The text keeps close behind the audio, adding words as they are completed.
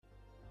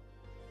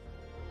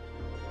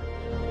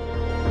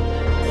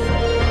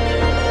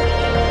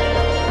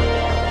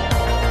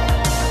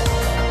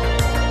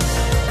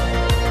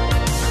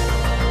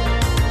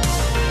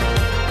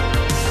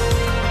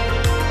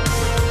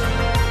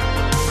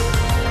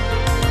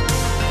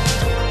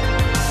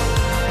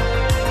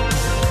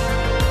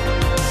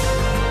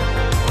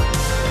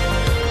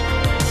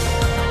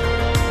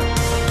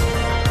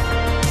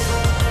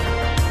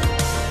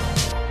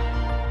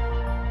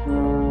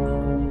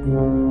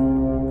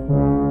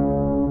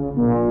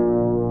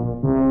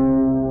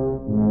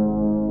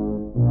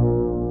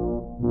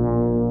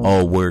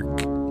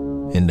work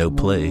and no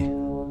play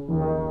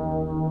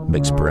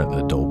makes Brent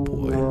a dull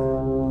boy.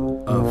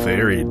 A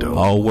very dull.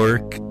 All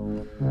work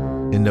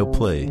and no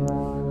play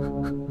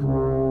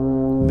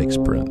makes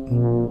Brent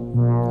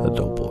a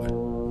dull boy.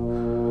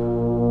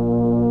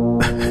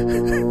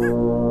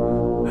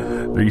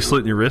 Are you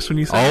slitting your wrist when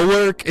you say All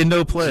work and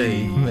no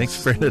play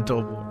makes Brent a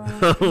dull boy.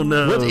 Oh,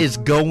 no. What is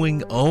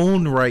going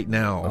on right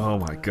now? Oh,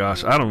 my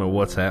gosh. I don't know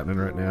what's happening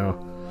right now.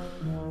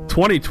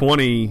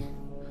 2020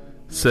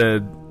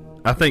 said,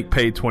 I think,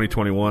 paid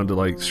 2021 to,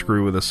 like,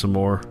 screw with us some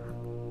more.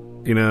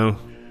 You know?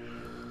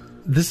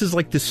 This is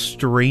like the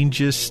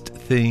strangest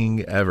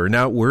thing ever.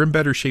 Now, we're in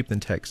better shape than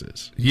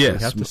Texas. Yes.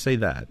 We have to say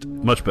that.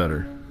 Much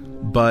better.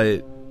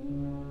 But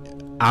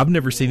I've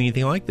never seen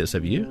anything like this.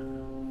 Have you?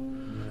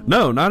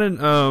 No, not in...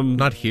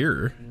 Not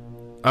here.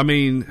 I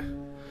mean,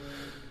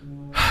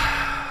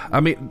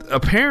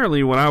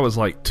 apparently when I was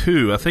like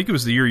 2, I think it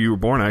was the year you were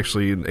born,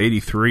 actually, in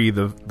 83,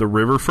 the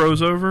river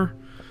froze over.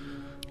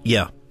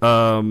 Yeah.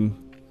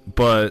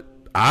 But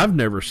I've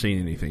never seen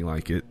anything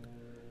like it,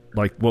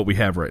 like what we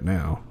have right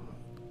now.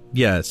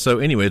 Yeah, so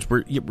anyways,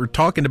 we're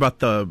talking about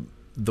the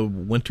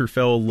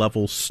Winterfell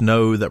level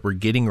snow that we're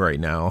getting right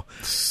now.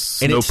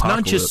 And it's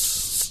not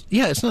just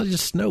it's not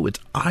just snow,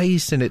 it's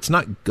ice, and it's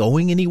not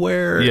going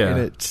anywhere. Yeah. And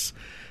it's,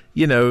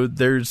 you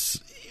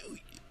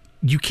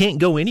can't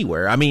go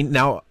anywhere. I mean,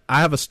 now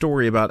I have a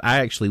story about, I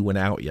actually went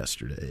out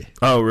yesterday.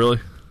 Oh, really?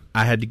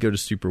 I had to go to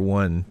Super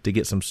One to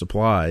get some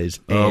supplies,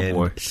 Oh, and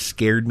boy. it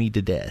scared me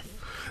to death.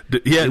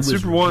 Yeah, It was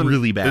Super One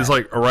really bad. is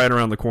like right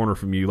around the corner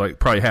from you, like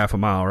probably half a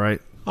mile,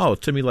 right? Oh,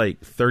 it took me like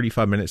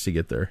 35 minutes to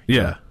get there.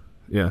 Yeah.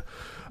 Yeah,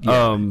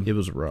 it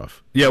was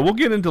rough. Yeah, we'll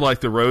get into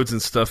like the roads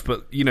and stuff,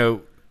 but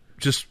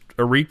just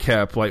a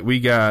recap. Like we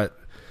got.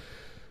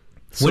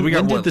 So when, we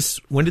got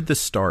when did this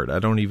start? I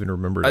don't even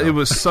remember. Now. It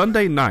was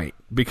Sunday night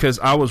because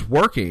I was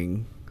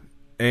working,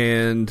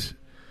 and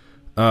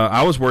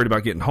I was worried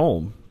about getting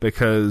home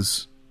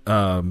because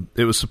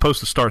it was supposed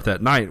to start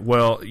that night.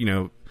 Well,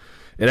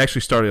 it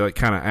actually started like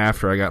kind of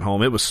after I got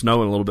home. It was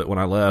snowing a little bit when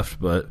I left,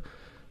 but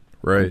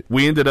right,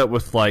 we ended up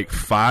with like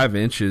 5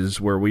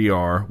 inches where we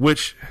are.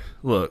 Which,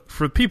 look,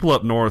 for people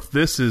up north,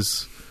 this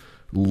is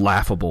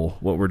laughable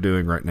what we're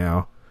doing right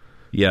now.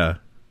 Yeah.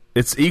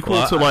 It's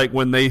equal to like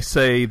when they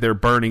say they're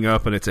burning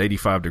up and it's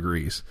 85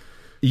 degrees.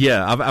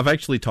 Yeah, I've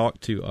actually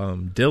talked to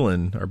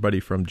Dylan, our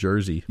buddy from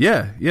Jersey.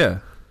 Yeah.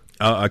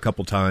 A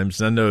couple times.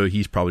 And I know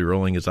he's probably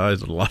rolling his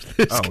eyes at a lot of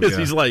this because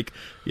he's like,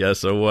 yeah,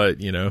 so what,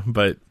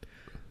 But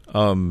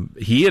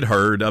he had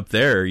heard up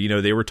there,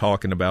 they were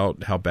talking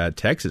about how bad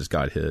Texas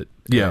got hit.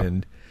 Yeah.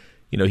 And,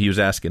 he was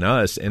asking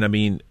us. And, I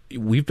mean,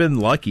 we've been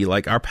lucky.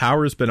 Like, our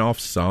power's been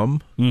off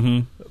some,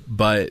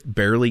 but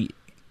barely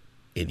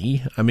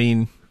any. I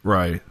mean...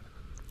 Right.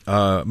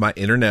 The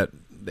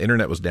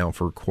internet was down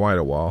for quite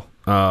a while.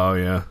 Oh,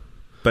 yeah.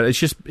 But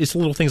it's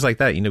little things like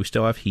that. We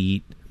still have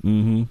heat.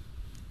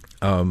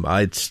 Mm-hmm.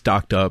 I'd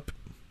stocked up,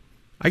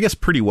 I guess,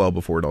 pretty well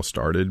before it all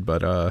started,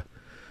 but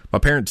my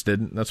parents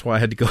didn't. That's why I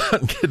had to go out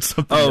and get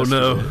something. Oh, yesterday.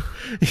 no.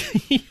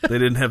 They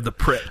didn't have the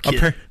prep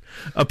kit.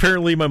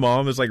 Apparently, my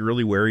mom is, like,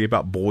 really wary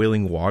about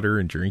boiling water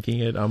and drinking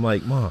it. I'm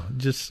like, Mom,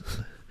 just...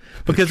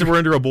 Because we're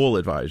under a boil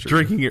advisory.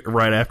 Drinking it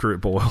right after it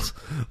boils.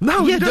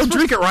 No, yeah, don't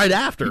drink it right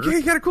after.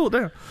 You gotta cool it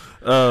down.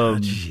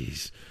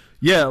 Jeez.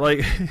 Yeah,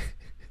 like,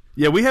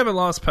 yeah, we haven't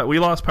lost power. We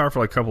lost power for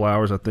like a couple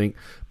hours, I think,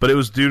 but it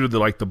was due to the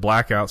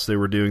blackouts they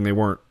were doing.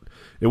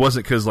 It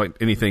wasn't because like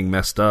anything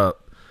messed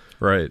up,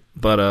 right?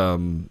 But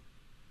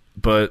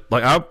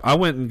like I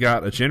went and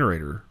got a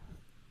generator.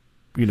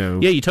 Yeah,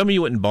 you told me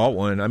you went and bought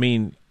one. I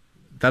mean,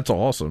 that's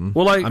awesome.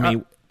 Well, like, I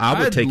mean, I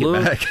would take it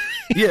back.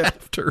 Yeah.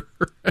 After.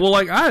 Well,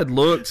 like I had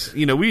looked,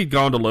 we had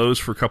gone to Lowe's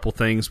for a couple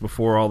things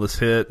before all this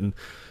hit, and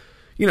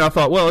I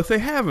thought, well, if they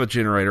have a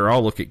generator,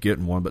 I'll look at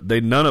getting one. But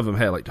none of them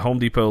had, like Home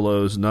Depot,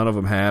 Lowe's, none of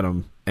them had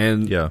them.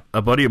 And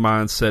a buddy of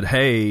mine said,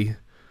 hey,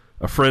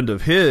 a friend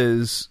of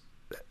his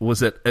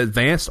was at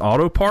Advanced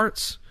Auto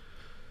Parts,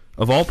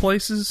 of all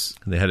places.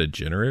 And they had a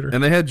generator?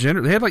 And they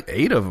had like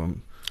 8 of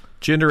them.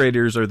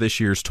 Generators are this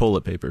year's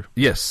toilet paper.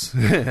 Yes.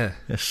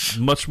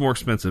 Much more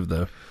expensive,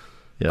 though.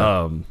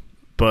 Yeah.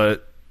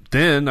 But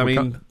then, I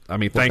mean,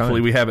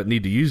 thankfully we haven't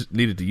needed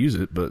to use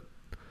it. But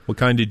what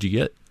kind did you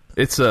get?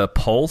 It's a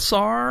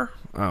Pulsar.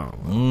 Oh,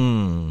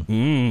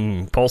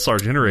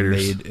 Pulsar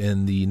generators made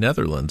in the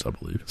Netherlands, I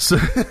believe. So,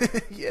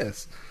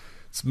 yes,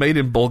 it's made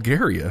in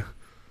Bulgaria.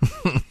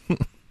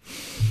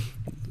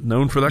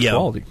 Known for that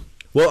quality.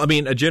 Well, I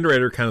mean, a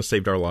generator kind of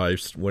saved our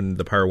lives when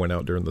the power went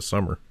out during the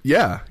summer.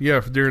 Yeah,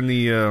 during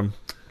the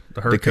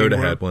hurricane. Dakota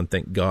had one,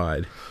 thank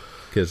God,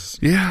 because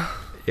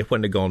it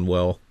wouldn't have gone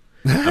well.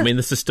 I mean,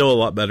 this is still a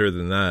lot better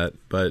than that,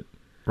 but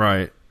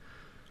right.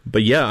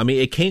 But yeah, I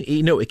mean, it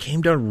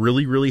came down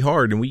really, really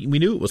hard, and we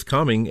knew it was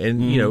coming.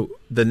 And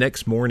the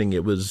next morning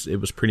it was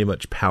pretty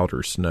much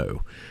powder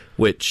snow,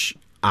 which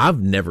I've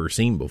never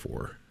seen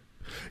before.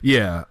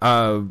 Yeah,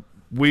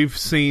 we've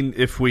seen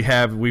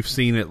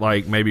it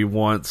like maybe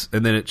once,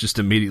 and then it just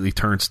immediately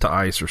turns to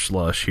ice or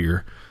slush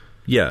here.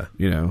 Yeah,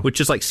 you know, which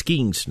is like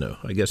skiing snow.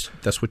 I guess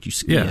that's what you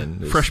ski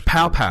in. Fresh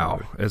pow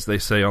pow, as they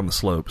say on the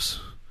slopes.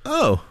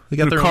 Oh, they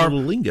got their own little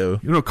lingo.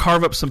 You know,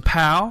 carve up some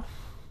pow.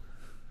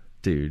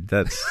 Dude,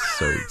 that's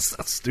so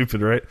that's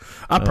stupid, right?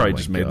 I probably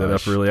just made that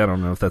up. Really, I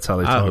don't know if that's how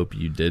they talk. I hope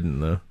you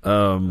didn't, though.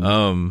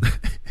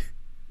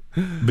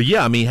 But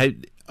yeah, I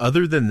mean,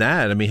 other than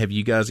that, I mean, have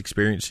you guys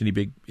experienced any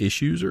big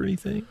issues or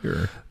anything?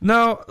 Or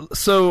no?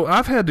 So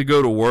I've had to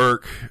go to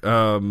work.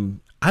 I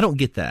don't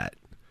get that.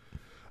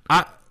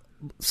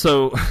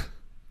 So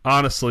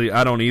honestly,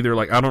 I don't either.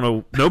 Like, I don't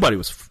know. Nobody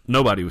was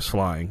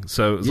flying,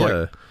 so it was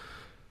like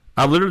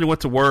I literally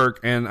went to work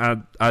and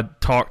I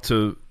talked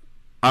to.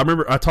 I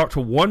remember I talked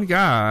to one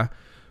guy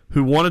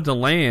who wanted to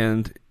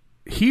land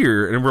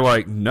here, and we're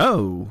like,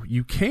 "No,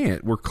 you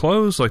can't. We're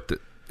closed." Like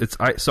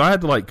so I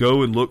had to like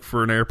go and look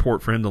for an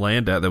airport for him to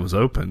land at that was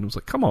open. It was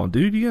like, "Come on,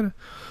 dude, you gotta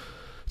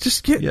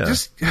just get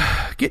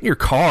in your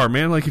car,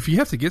 man. Like if you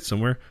have to get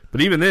somewhere."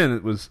 But even then,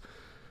 it was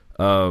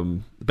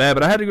bad.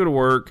 But I had to go to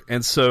work,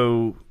 and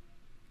so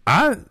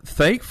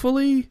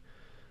thankfully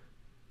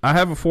I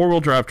have a 4-wheel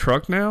drive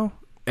truck now,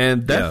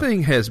 and that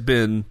thing has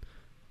been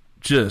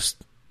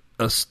just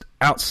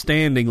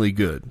outstandingly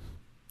good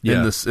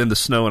in the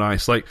snow and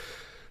ice. Like,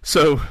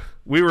 so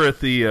we were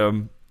at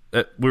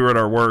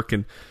our work,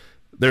 and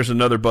there's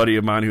another buddy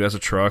of mine who has a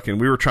truck,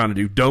 and we were trying to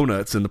do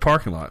donuts in the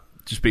parking lot,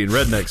 just being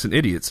rednecks and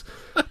idiots.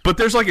 But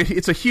there's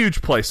it's a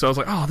huge place, so I was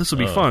like, oh, this will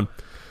be fun.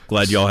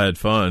 Glad y'all had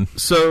fun.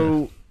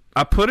 So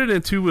I put it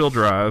in 2-wheel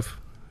drive,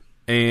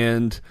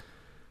 and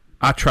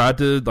I tried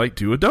to like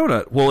do a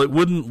donut. Well, it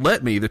wouldn't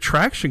let me. The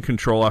traction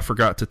control I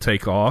forgot to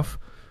take off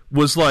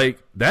was like,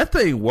 that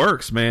thing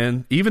works,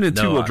 man. Even in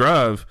 2-wheel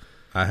drive.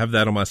 I have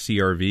that on my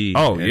CRV.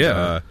 Oh,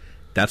 yeah.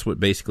 That's what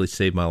basically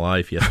saved my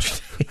life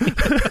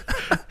yesterday.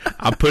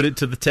 I put it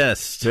to the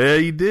test. Yeah,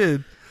 you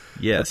did.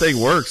 Yes. That thing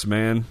works,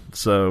 man.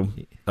 So,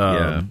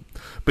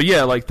 but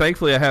yeah, like,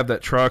 thankfully I have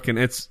that truck, and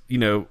it's, you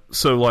know,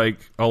 so like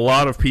a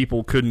lot of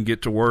people couldn't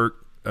get to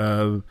work,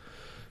 you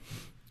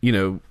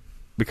know,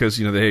 because,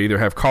 you know, they either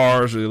have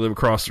cars or they live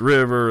across the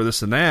river or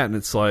this and that, and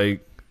it's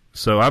like,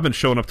 so I've been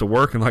showing up to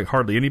work and like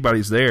hardly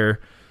anybody's there.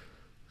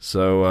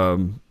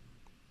 So,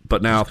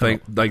 but now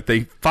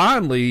they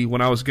finally,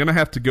 when I was going to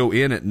have to go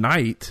in at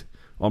night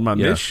on my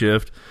mid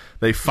shift,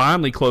 they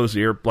finally closed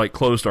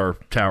our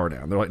tower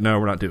down. They're like, no,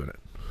 we're not doing it.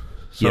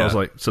 So I was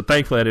like, so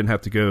thankfully I didn't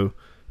have to go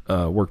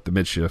work the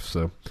mid shift.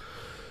 So,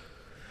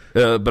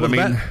 but well, I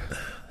mean,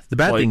 the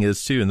bad thing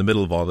is too, in the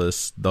middle of all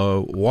this,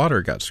 the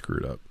water got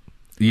screwed up.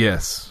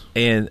 Yes.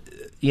 And,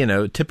 you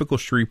know, typical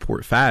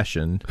Shreveport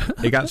fashion,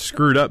 it got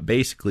screwed up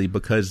basically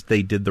because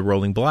they did the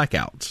rolling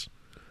blackouts.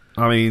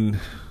 I mean,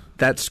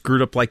 that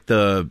screwed up like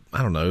the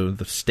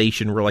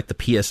station where like the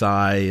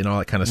PSI and all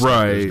that kind of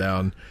stuff goes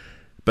down.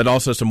 But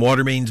also some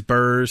water mains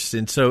burst.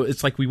 And so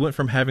it's like we went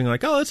from having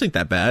like, oh, this ain't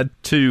that bad,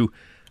 to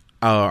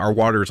our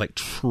water is like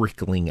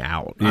trickling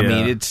out. Yeah. I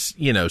mean, it's,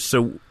 you know,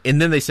 so, and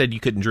then they said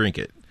you couldn't drink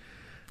it.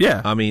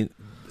 Yeah. I mean,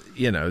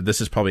 you know, this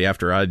is probably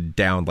after I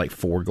downed like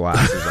 4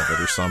 glasses of it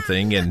or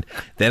something, and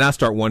then I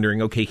start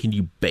wondering, okay, can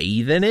you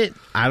bathe in it?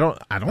 I don't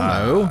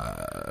know.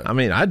 I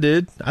mean, I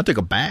did. I took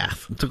a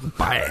bath.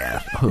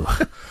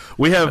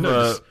 We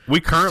have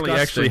we currently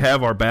actually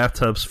have our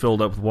bathtubs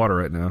filled up with water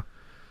right now.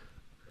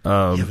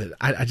 Yeah, but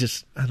I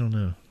don't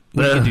know.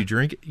 What, can you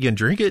drink it? You can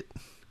drink it?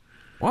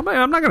 Well,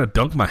 I'm not going to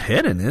dunk my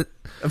head in it,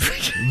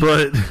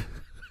 but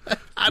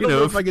I don't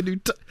know if I can do.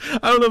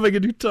 I don't know if I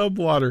can do tub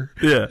water.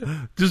 Yeah,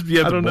 just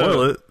you have to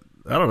boil it.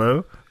 I don't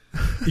know.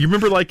 You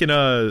remember, like in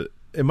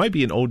it might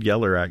be an Old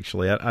Yeller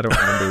actually. I don't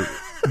remember.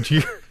 do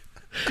you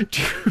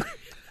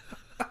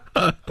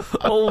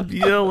Old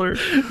Yeller.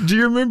 Do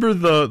you remember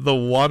the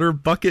water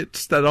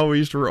buckets that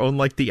always were on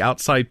like the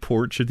outside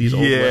porch of these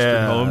old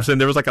Western homes,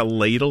 and there was like a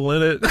ladle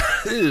in it?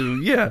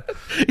 Ew, yeah,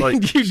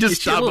 like you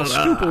just stop a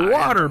scoop of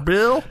water,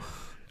 Bill.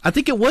 I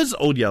think it was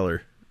Old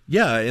Yeller.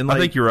 Yeah, and like, I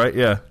think you're right.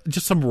 Yeah,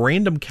 just some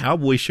random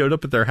cowboy showed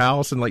up at their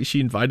house, and like she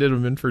invited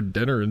him in for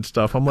dinner and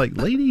stuff. I'm like,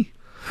 lady,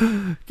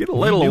 get a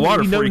ladle of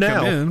water before you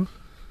come in.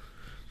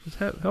 Just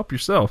help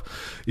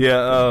yourself.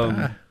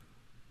 Yeah.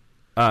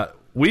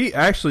 We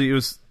actually, it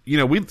was, you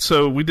know, we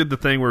did the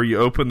thing where you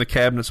open the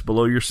cabinets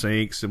below your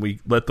sinks and we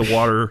let the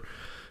water,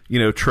 you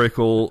know,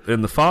 trickle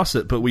in the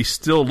faucet, but we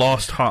still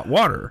lost hot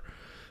water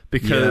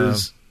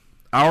because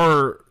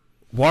our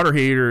water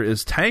heater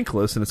is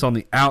tankless and it's on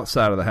the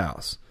outside of the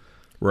house.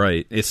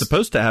 Right. It's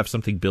supposed to have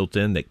something built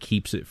in that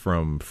keeps it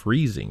from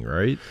freezing,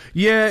 right?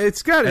 Yeah,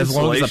 it's got as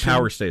insulation. Long as the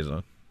power stays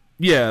on.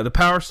 Yeah, the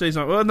power stays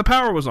on. Well, and the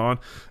power was on,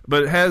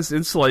 but it has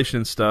insulation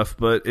and stuff,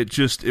 but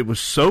it was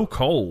so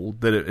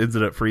cold that it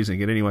ended up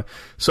freezing it anyway.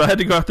 So I had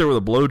to go out there with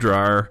a blow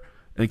dryer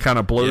and kind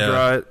of blow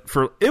dry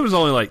it it was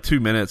only like 2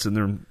 minutes, and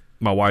then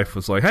my wife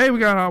was like, "Hey, we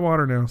got hot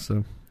water now."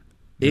 So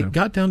it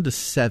got down to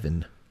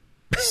 7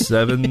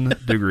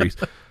 degrees.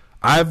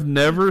 I've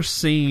never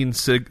seen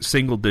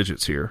single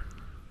digits here.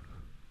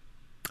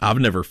 I've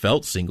never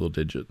felt single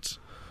digits.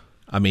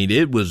 I mean,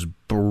 it was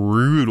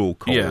brutal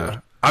cold. Yeah.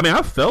 I mean,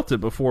 I've felt it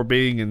before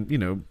being in, you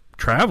know,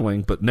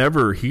 traveling, but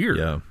never here.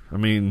 Yeah. I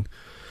mean,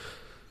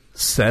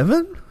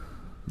 7?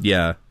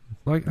 Yeah.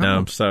 Like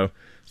no, so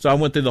I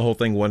went through the whole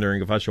thing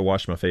wondering if I should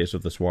wash my face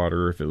with this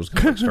water, or if it was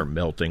going to start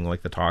melting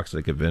like the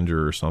Toxic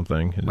Avenger or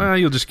something. And, well,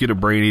 you'll just get a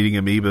brain-eating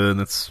amoeba, and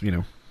that's,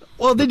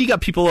 Well, then you got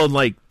people on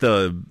like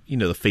the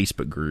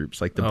Facebook groups,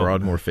 like the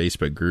Broadmoor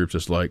Facebook groups.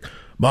 It's like,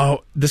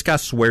 well, this guy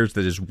swears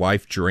that his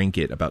wife drank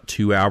it about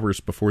 2 hours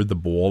before the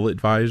boil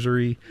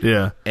advisory.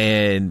 Yeah,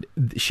 and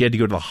she had to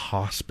go to the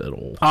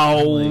hospital.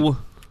 Oh, like,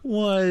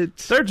 what?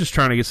 They're just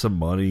trying to get some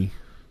money.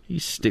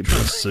 He's stupid.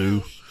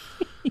 Sue.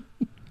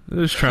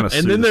 They're just trying to.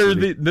 And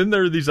then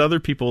there are these other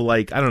people,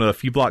 like, I don't know, a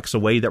few blocks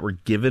away that were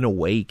giving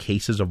away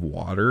cases of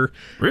water.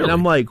 Really? And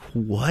I'm like,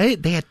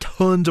 what? They had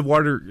tons of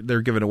water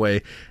they're giving away.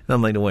 And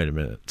I'm like, no, wait a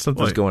minute,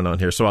 something's going on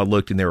here. So I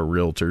looked, and they were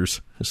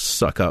realtors,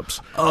 suck ups,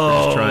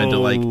 just trying to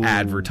like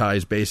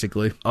advertise,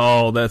 basically.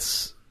 Oh,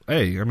 that's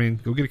hey. I mean,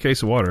 go get a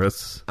case of water.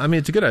 That's. I mean,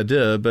 it's a good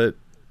idea, but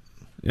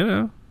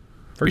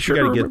first you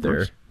got to get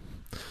there.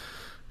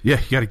 Yeah,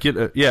 you got to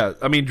get. Yeah,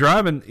 I mean,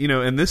 driving.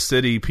 In this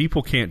city,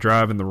 people can't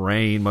drive in the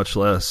rain, much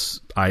less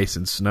ice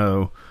and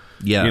snow.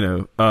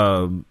 Yeah,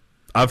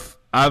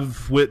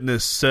 I've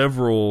witnessed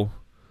several,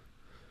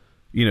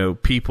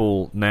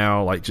 people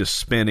now like just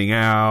spinning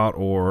out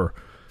or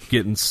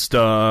getting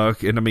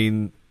stuck, and I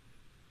mean,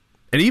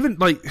 and even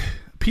like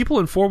people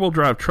in 4-wheel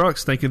drive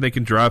trucks thinking they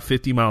can drive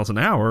 50 miles an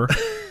hour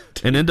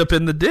and end up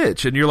in the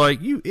ditch, and you're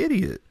like, you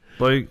idiot!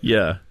 Like,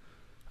 yeah.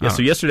 Yeah,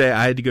 so yesterday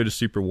I had to go to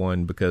Super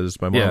One because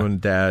my mom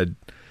and dad,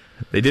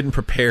 they didn't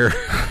prepare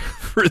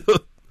for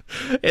the...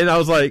 And I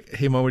was like,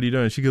 hey, Mom, what are you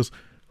doing? She goes,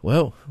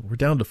 well, we're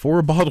down to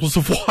 4 bottles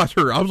of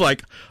water. I was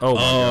like,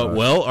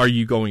 well, are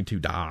you going to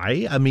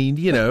die? I mean,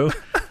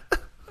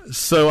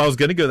 So I was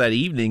going to go that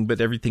evening,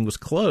 but everything was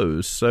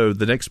closed. So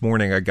the next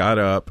morning I got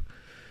up.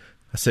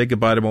 I said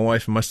goodbye to my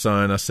wife and my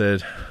son. I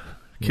said...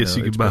 Kiss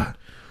you goodbye.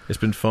 It's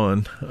been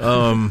fun.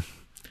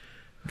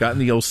 Got in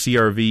the old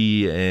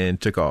CRV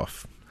and took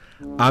off.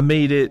 I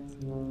made it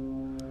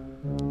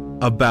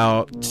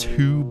about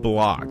 2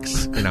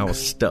 blocks, and I was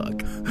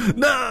stuck.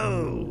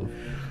 No!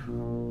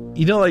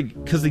 Like,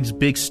 because these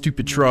big,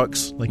 stupid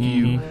trucks, like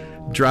you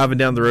driving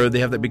down the road, they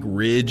have that big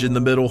ridge in the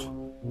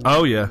middle.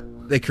 Oh, yeah.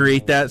 They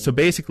create that. So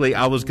basically,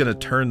 I was going to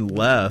turn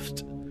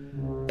left,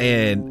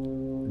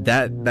 and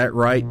that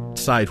right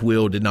side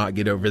wheel did not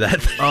get over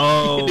that thing.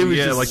 Oh, it was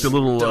just like the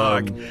little...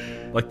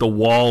 like the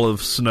wall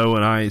of snow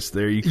and ice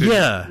there. You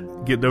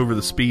could get over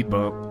the speed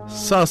bump.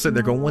 So I was sitting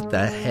there going, what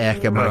the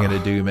heck am I going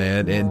to do,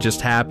 man? And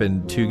just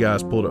happened, 2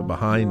 guys pulled up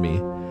behind me.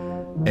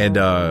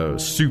 And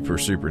super,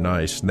 super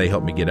nice. And they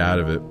helped me get out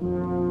of it.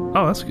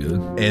 Oh, that's good.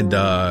 And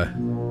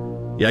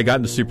I got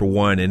into Super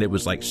One, and it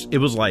was like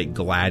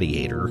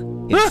Gladiator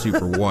in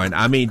Super One.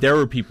 I mean, there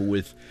were people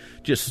with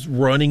just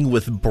running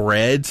with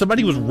bread.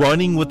 Somebody was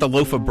running with a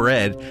loaf of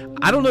bread.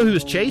 I don't know who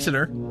was chasing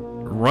her.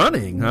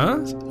 Running, huh?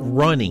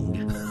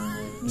 Running.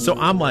 So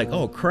I'm like,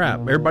 oh, crap.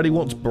 Everybody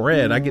wants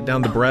bread. I get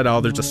down the bread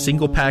aisle. There's a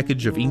single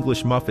package of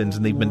English muffins,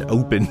 and they've been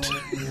opened.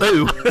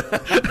 Ooh.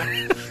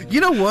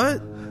 You know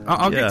what?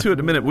 I'll get to it in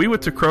a minute. We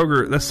went to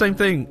Kroger. The same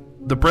thing.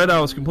 The bread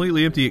aisle was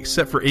completely empty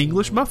except for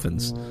English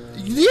muffins.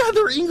 Yeah,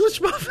 they're English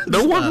muffins.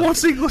 No one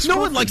wants English muffins. No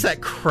one likes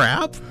that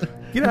crap.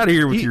 Get out of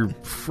here with your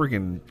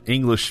friggin'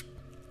 English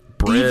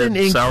bread, even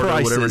in sourdough,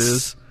 crisis, whatever it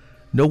is.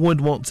 No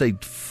one wants a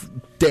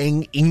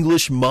dang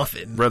English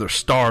muffin. Rather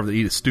starve than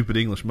eat a stupid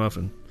English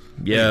muffin.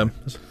 Yeah.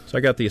 So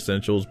I got the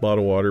essentials: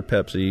 bottled water,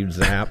 Pepsi,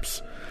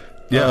 Zaps.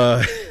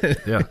 Yeah.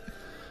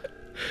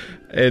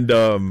 And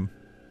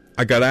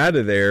I got out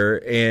of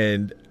there,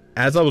 and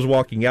as I was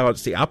walking out,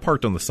 see, I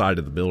parked on the side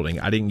of the building.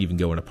 I didn't even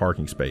go in a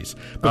parking space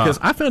because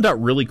I found out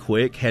really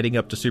quick heading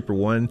up to Super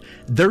One,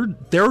 there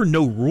are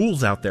no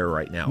rules out there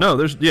right now. No,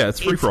 it's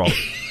free for all.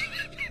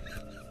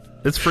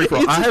 It's free for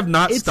all. I have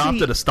not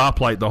stopped at a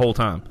stoplight the whole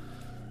time.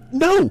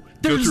 No,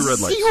 there's red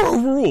lights. 0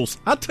 rules.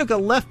 I took a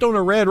left on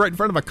a red right in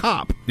front of a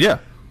cop. Yeah,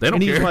 they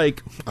don't care. And he's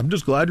like, I'm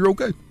just glad you're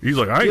okay. He's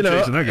like, I ain't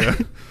chasing that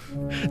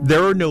guy.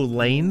 There are no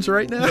lanes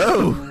right now.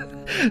 No.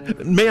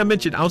 May I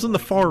mention, I was on the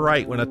far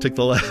right when I took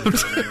the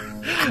left.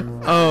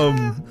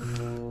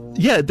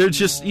 Yeah, there's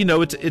just,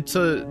 it's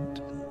a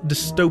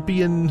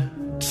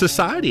dystopian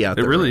society out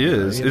there. It really right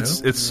is.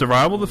 Now, It's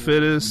survival of the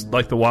fittest,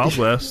 like the Wild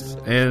West.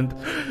 And,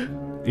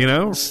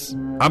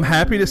 I'm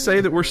happy to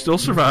say that we're still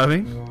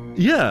surviving.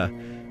 Yeah.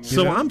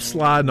 So I'm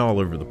sliding all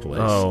over the place.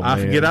 Oh, I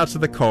man. get out to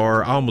the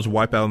car. I almost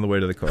wipe out on the way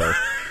to the car.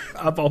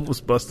 I've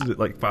almost busted it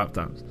like 5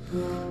 times.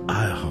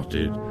 Oh,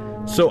 dude.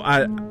 So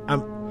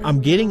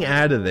I'm getting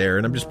out of there,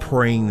 and I'm just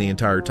praying the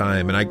entire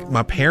time. And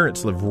my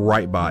parents live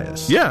right by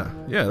us. Yeah.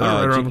 They're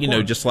right around the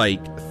corner. Just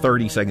like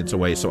 30 seconds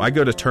away. So I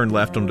go to turn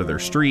left onto their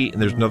street,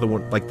 and there's another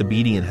one, like the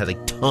median has a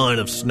ton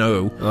of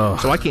snow.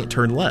 So I can't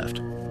turn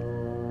left.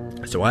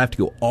 So I have to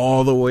go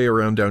all the way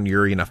around down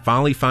Erie, and I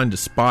finally find a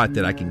spot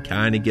that I can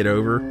kind of get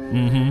over.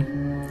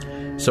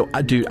 Mm-hmm. So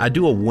I do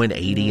a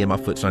 180, and my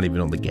foot's not even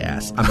on the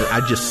gas. I mean,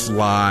 I just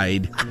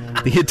slide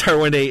the entire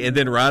 180, and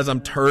then as I'm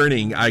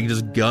turning, I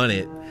just gun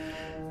it.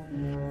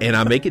 And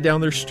I make it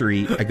down their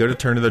street. I go to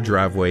turn to the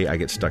driveway. I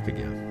get stuck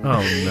again.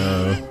 Oh,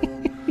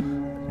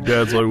 no.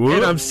 Dad's like, what?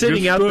 And I'm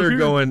sitting out there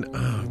going,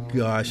 oh,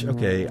 gosh,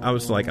 okay. I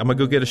was like, I'm going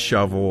to go get a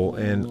shovel,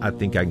 and I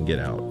think I can get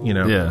out, you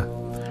know? Yeah.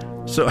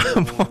 So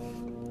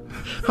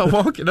I'm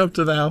walking up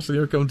to the house, and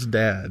here comes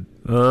Dad.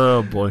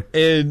 Oh, boy.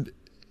 And,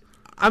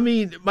 I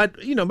mean, my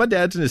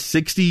dad's in his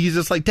 60s.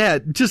 It's like,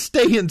 Dad, just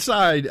stay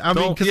inside. I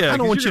mean, because I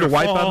don't want you to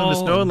wipe out in the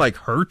snow and, like,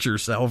 hurt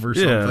yourself or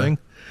something.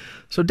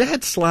 So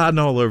Dad's sliding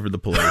all over the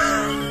place.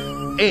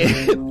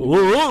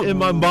 And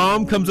my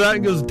mom comes out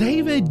and goes,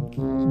 David,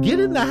 get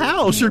in the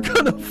house. You're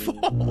going to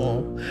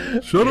fall.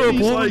 Shut up,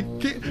 he's boy.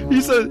 Like,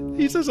 he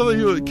said something.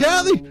 He was,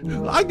 Kathy,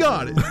 I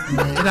got it.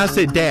 And I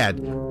said, Dad,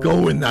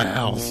 go in the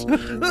house.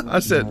 I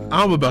said,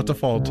 I'm about to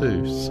fall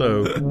too.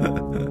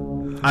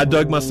 So I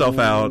dug myself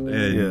out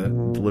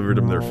and delivered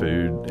them their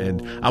food.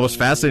 And I was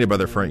fascinated by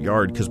their front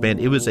yard because, man,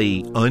 it was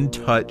a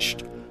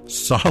untouched,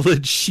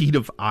 solid sheet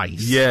of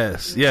ice.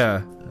 Yes,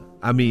 yeah.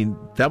 I mean,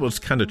 that was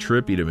kind of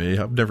trippy to me.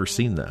 I've never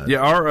seen that.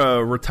 Yeah,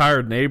 our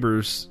retired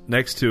neighbors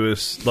next to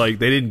us, like,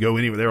 they didn't go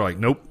anywhere. They were like,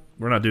 nope,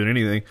 we're not doing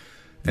anything.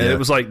 And it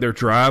was like their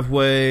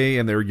driveway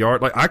and their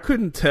yard. Like, I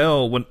couldn't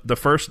tell when the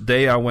first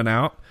day I went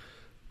out.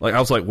 Like, I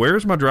was like,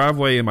 where's my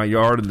driveway and my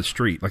yard and the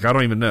street? Like, I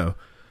don't even know.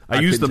 I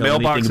used the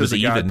mailbox as a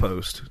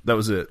guidepost. That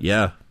was it.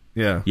 Yeah.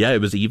 Yeah. Yeah,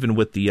 it was even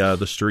with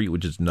the street,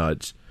 which is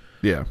nuts.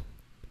 Yeah.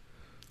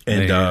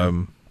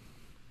 And,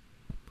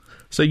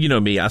 so, you know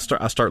me, I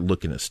start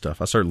looking at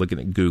stuff. I start looking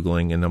at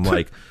Googling, and I'm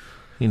like,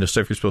 you know,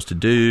 stuff you're supposed to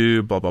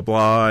do, blah, blah,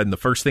 blah. And the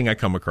first thing I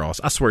come across,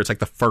 I swear it's like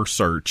the first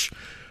search,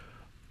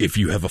 if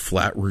you have a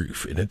flat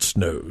roof and it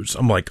snows.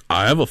 I'm like,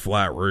 I have a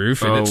flat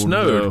roof and it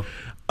snowed.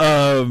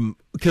 No.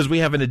 Because we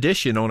have an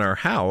addition on our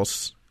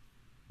house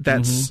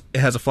it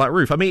has a flat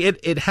roof. I mean,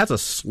 it has a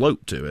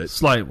slope to it.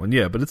 Slight one,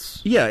 yeah, but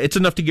it's... Yeah, it's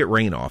enough to get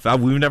rain off.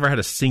 We've never had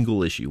a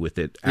single issue with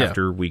it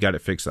after we got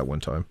it fixed that one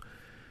time.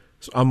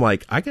 So I'm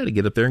like, I got to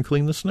get up there and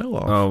clean the snow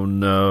off. Oh,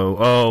 no.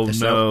 Oh,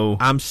 no.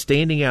 I'm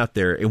standing out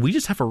there, and we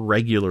just have a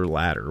regular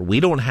ladder. We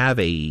don't have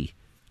the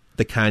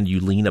kind you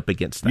lean up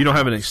against. You don't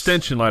have an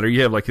extension ladder.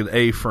 You have like an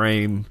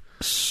A-frame.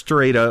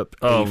 Straight up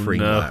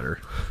A-frame ladder.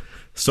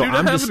 So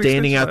I'm just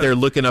standing out there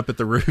looking up at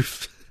the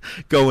roof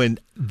going,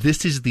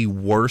 this is the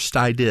worst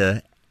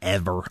idea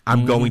ever.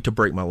 I'm going to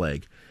break my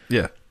leg.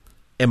 Yeah.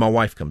 And my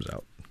wife comes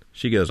out.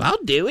 She goes,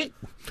 I'll do it.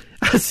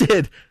 I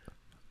said...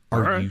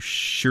 Are you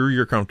sure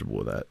you're comfortable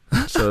with that?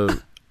 So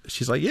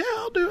she's like, yeah,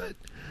 I'll do it.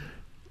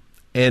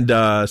 And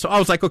so I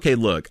was like, okay,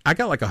 look, I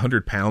got like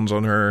 100 pounds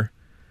on her.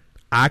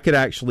 I could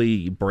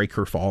actually break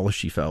her fall if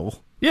she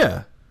fell.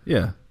 Yeah,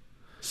 yeah.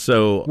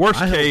 So worst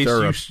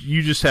case,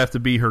 you just have to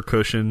be her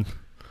cushion.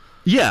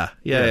 Yeah.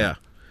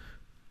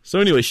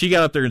 So anyway, she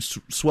got up there and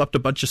swept a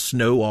bunch of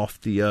snow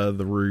off the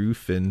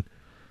roof, and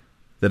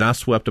then I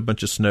swept a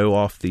bunch of snow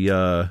off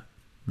the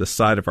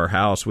side of our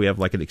house. We have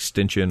like an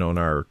extension on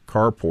our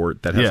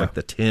carport that has like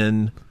the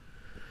tin.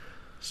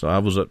 So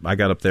I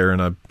got up there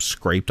and I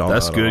scraped all that.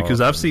 That's good because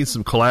I've seen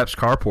some collapsed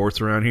carports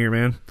around here,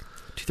 man.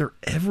 Dude, they're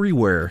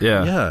everywhere.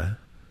 Yeah.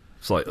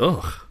 It's like,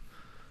 ugh.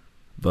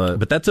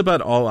 But that's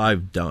about all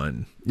I've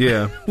done.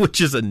 Yeah. Which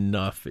is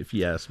enough, if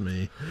you ask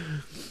me.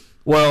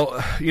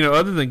 Well, you know,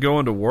 other than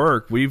going to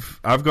work,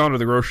 I've gone to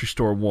the grocery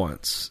store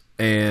once,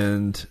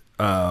 and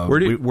where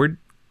do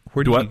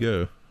you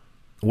go?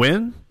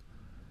 When?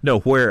 No,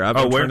 where? I'm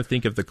trying to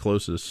think of the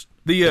closest.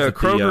 The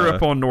Kroger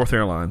up on North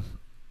Airline.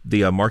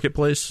 The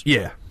marketplace?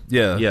 Yeah.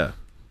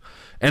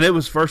 And it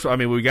was first. I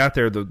mean, we got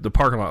there. The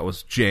parking lot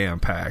was jam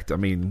packed. I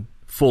mean,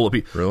 full of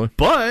people. Really?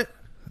 But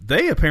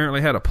they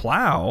apparently had a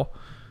plow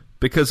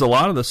because a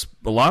lot of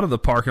the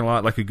parking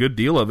lot, like a good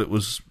deal of it,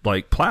 was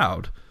like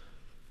plowed.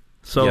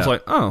 So I was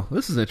like, oh,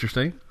 this is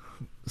interesting.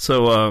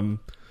 So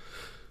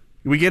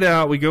we get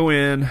out, we go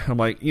in. I'm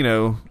like, you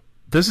know,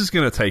 this is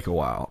going to take a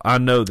while. I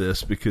know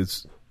this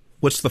because.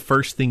 What's the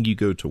first thing you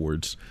go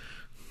towards?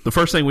 The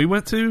first thing we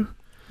went to?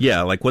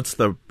 Yeah, like what's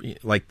the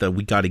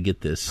we got to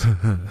get this.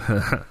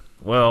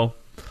 Well,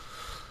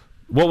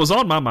 what was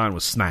on my mind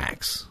was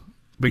snacks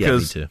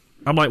because me too.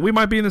 I'm like, we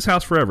might be in this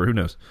house forever. Who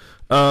knows?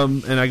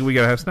 And we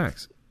got to have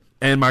snacks.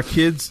 And my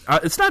kids,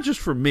 it's not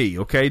just for me,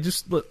 okay?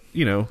 Just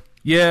you know,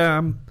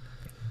 yeah,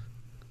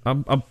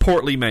 I'm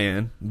portly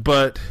man,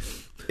 but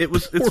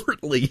it's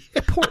portly.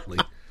 Portly.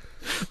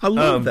 I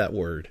love that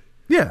word.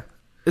 Yeah,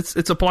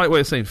 it's a polite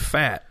way of saying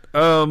fat.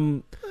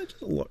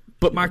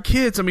 But my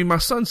kids, I mean, my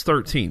son's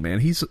 13, man.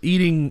 He's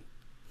eating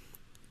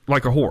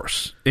like a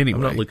horse. Anyway,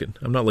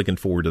 I'm not looking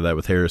forward to that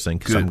with Harrison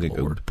because I'm going to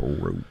go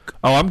broke.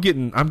 Oh, I'm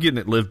getting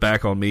it lived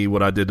back on me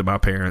what I did to my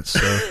parents.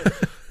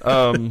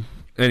 So,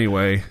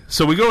 anyway,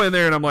 so we go in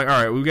there and I'm like,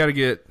 all right, we got to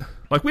get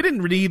like we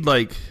didn't need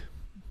like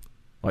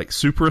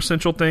super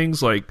essential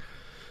things like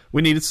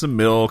we needed some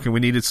milk and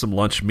we needed some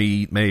lunch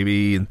meat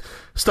maybe and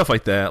stuff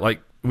like that.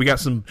 Like we got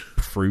some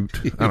fruit.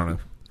 I don't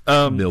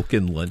know. Milk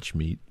and lunch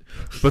meat.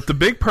 But the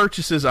big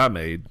purchases I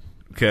made,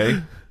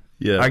 okay?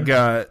 Yeah. I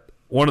got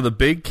one of the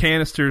big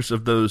canisters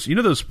of those, you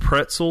know those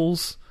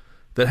pretzels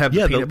that have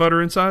the peanut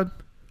butter inside?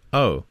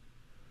 Oh.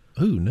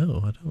 Ooh,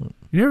 no, I don't.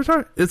 You never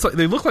tried? It's like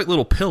they look like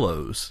little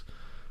pillows.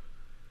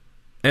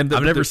 And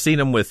I've never seen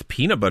them with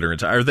peanut butter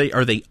inside. Are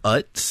they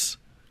Utz?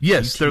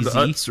 Yes, they're the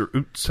UTZ? Utz or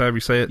Oots, however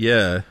you say it.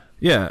 Yeah.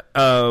 Yeah,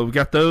 we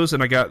got those,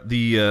 and I got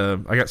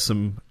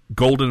some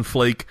Golden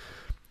Flake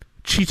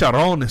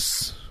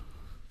chicharrones,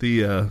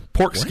 the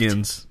pork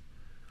skins.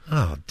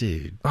 Oh,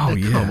 dude. Oh,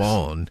 yeah. Come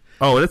on.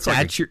 Oh, it's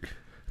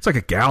like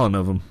a gallon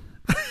of them.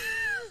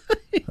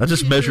 I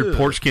just measured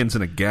pork skins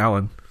in a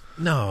gallon.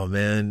 No,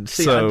 man.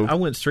 See, So- I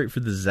went straight for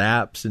the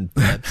Zaps and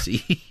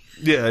Pepsi.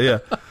 Yeah.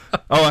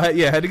 Oh, I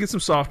had to get some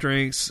soft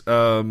drinks.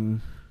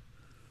 What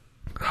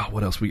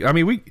else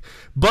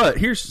but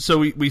here's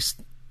we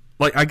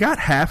like I got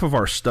half of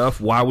our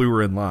stuff while we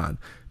were in line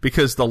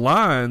because the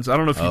lines, I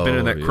don't know if you've been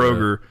in that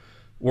Kroger,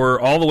 were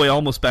all the way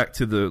almost back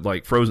to the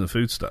like frozen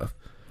food stuff.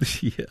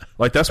 Yeah.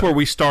 Like that's where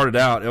we started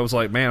out. It was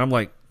like, man, I'm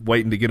like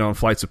waiting to get on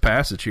Flights of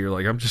Passage here.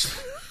 Like I'm just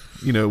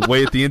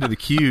way at the end of the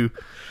queue.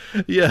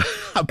 Yeah.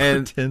 I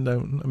pretend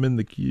I'm in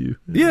the queue.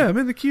 Yeah, I'm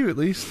in the queue at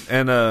least.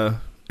 And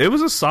it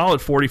was a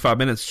solid 45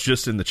 minutes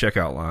just in the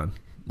checkout line.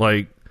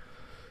 Like,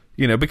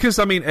 because,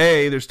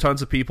 A, there's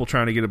tons of people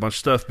trying to get a bunch of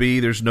stuff. B,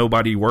 there's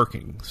nobody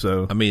working.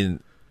 So, I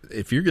mean,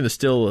 if you're going to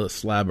steal a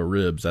slab of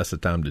ribs, that's the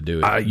time to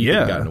do it. You yeah. could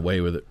have gotten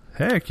away with it.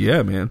 Heck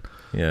yeah, man.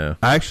 Yeah.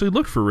 I actually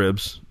looked for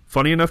ribs.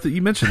 Funny enough that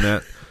you mentioned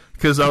that.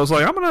 Because I was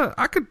like,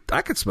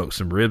 I could smoke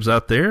some ribs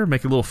out there,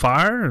 make a little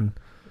fire, and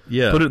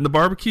put it in the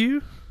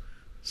barbecue.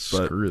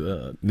 Screw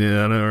that.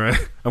 Yeah, I know,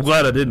 right? I'm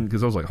glad I didn't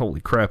because I was like,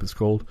 holy crap, it's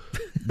cold.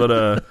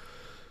 But,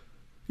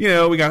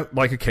 we got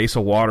like a case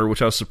of water,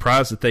 which I was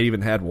surprised that they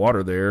even had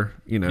water there,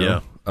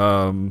 Yeah.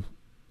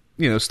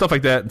 Stuff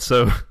like that. And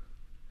so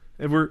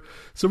we're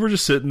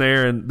just sitting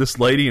there, and this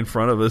lady in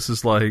front of us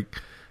is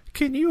like,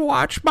 can you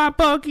watch my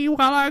buggy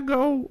while I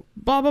go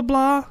blah, blah,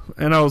 blah?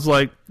 And I was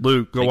like,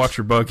 Luke, go watch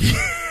your buggy.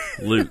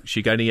 Luke,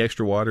 she got any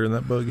extra water in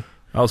that buggy?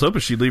 I was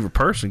hoping she'd leave her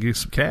purse and get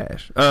some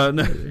cash. No.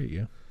 There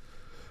you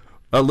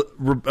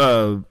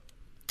go.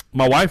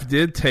 My wife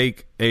did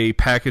take a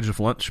package of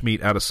lunch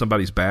meat out of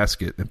somebody's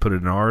basket and put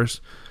it in ours.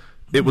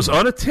 It was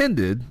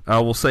unattended, I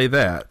will say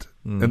that,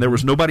 and there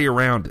was nobody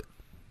around it.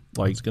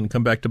 Like, It's going to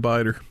come back to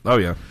bite her. oh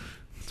yeah,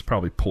 it's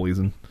probably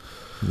poison.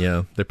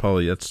 Yeah,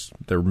 that's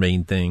their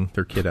main thing.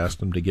 Their kid asked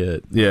them to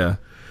get. Yeah.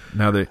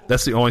 Now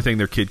that's the only thing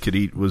their kid could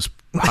eat was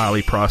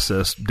highly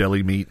processed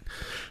deli meat,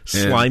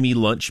 Slimy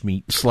lunch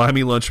meat.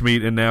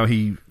 and now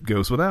he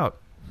goes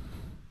without.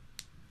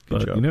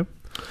 Good job.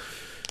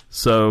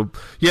 So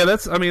yeah,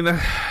 that's been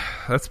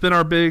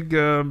our big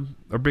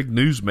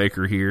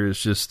newsmaker here. Is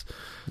just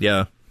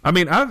Yeah.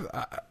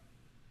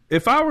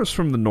 If I was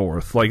from the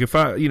north, like if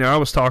I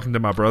was talking to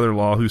my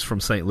brother-in-law who's from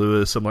St.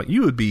 Louis, I'm like,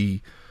 you would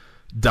be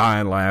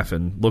dying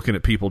laughing looking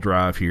at people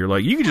drive here.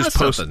 Like you could just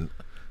post. Something.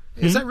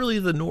 Is that really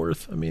the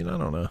north? I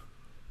don't know.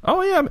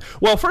 Oh yeah.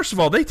 Well, first of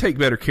all, they take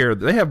better care.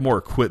 They have more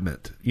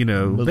equipment.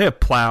 They have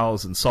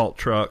plows and salt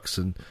trucks,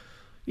 and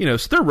so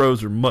their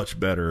roads are much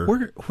better.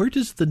 Where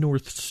does the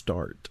north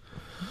start?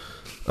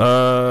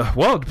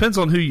 Well, it depends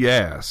on who you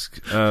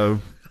ask. I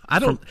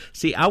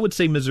would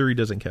say Missouri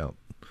doesn't count.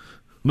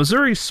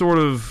 Missouri's sort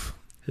of.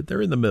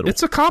 They're in the middle.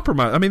 It's a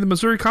compromise. The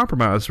Missouri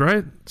Compromise,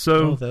 right?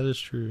 So that is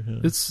true.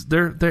 Yeah. it's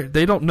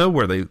they don't know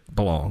where they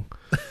belong.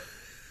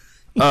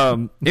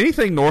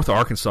 Anything north of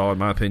Arkansas, in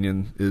my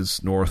opinion,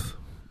 is north.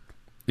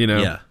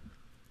 Yeah.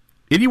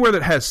 Anywhere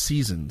that has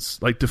seasons,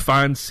 like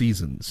defined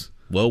seasons.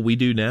 Well, we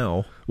do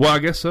now. Well, I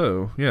guess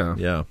so. Yeah.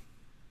 Yeah.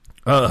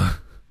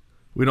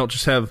 We don't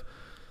just have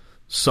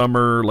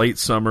summer, late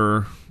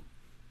summer,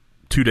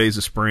 2 days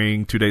of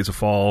spring, 2 days of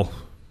fall.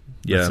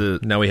 Yeah. That's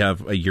it. Now we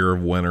have a year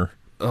of winter.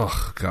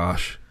 Oh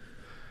gosh.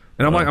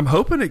 And I'm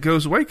hoping it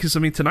goes away because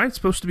tonight's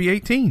supposed to be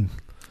 18.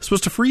 It's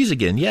supposed to freeze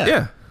again. Yeah.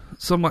 Yeah.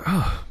 So I'm like,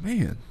 oh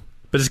man.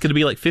 But it's going to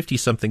be like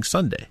 50-something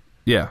Sunday.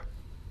 Yeah.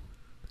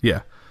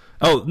 Yeah.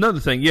 Oh, another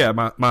thing. Yeah,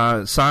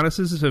 my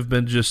sinuses have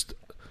been just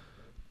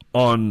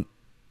on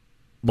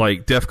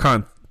like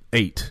DEFCON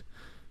 8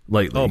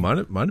 lately. Oh, might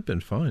have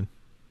been fine.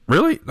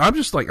 Really? I'm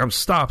just like, I'm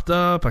stopped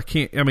up. I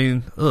can't,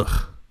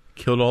 ugh.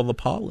 Killed all the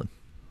pollen.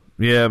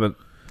 Yeah, but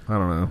I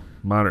don't know.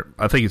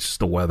 I think it's just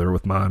the weather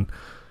with mine.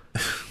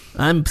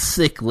 I'm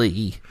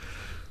sickly.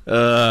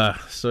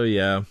 So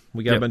yeah,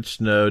 we got a bunch of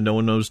snow. No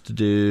one knows what to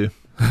do.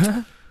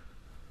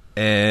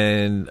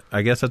 And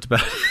I guess that's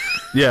about it.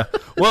 Yeah.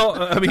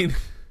 Well,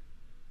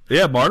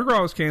 yeah, Mardi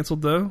Gras was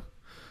canceled though.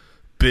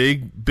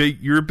 Big.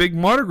 You're a big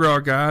Mardi Gras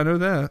guy. I know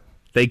that.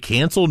 They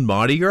canceled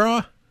Mardi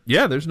Gras?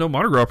 Yeah, there's no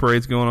Mardi Gras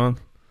parades going on.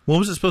 When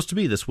was it supposed to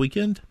be? This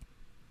weekend?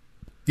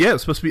 Yeah,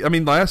 it's supposed to be.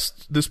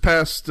 This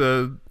past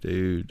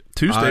dude,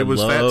 Tuesday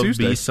was Fat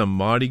Tuesday. Me some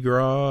Mardi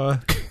Gras.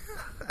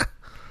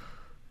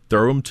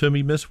 Throw them to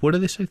me, miss. What do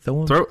they say?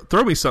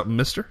 Throw me something,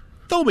 mister.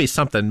 Throw me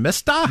something,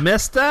 mister.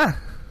 Mister.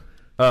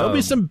 Throw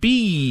me some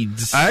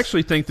beads. I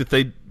actually think that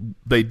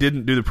they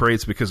didn't do the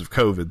parades because of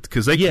COVID,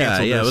 because they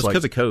canceled it was like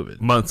because of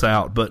COVID months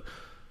out. But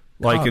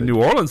like in New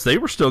Orleans, they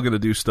were still going to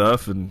do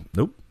stuff, and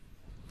nope.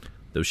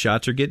 Those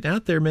shots are getting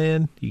out there,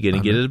 man. You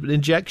going to get an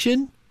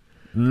injection?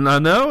 I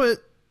know it.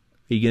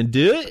 Are you going to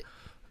do it?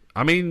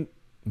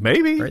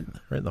 Maybe right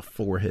in the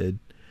forehead.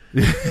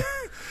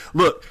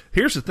 Look,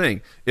 here's the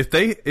thing: if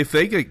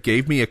they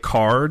gave me a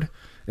card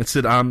and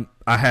said I'm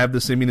I have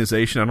this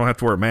immunization, I don't have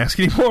to wear a mask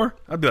anymore,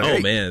 I'd be like,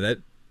 hey,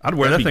 man, I'd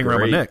wear that thing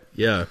around my neck.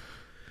 Yeah.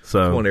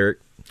 So come on, Eric.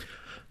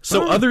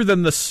 So other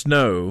than the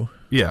snow,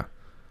 yeah,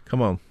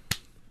 come on,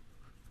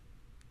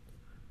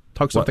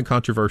 talk something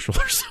controversial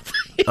or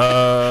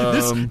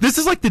something. This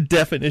is like the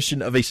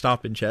definition of a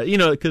stop and chat. You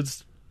know,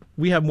 because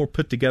we have more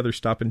put together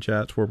stop and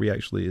chats where we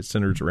actually it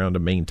centers around a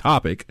main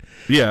topic.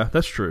 Yeah,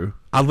 that's true.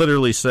 I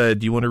literally said,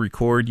 "Do you want to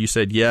record?" You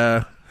said,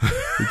 "Yeah."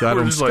 We got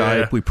on Skype. Like,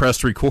 yeah. We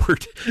pressed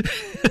record.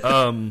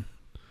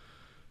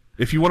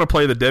 If you want to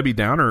play the Debbie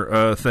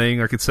Downer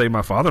thing, I could say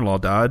my father-in-law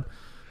died.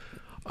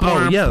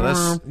 Oh yeah,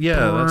 that's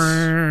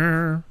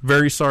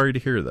very sorry to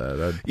hear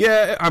that.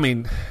 Yeah, I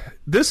mean,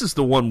 this is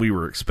the one we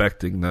were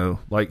expecting though.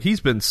 Like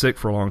he's been sick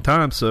for a long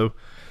time, so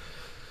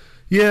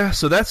yeah.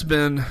 So that's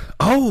been.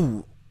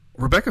 Oh,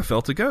 Rebecca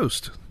felt a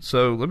ghost.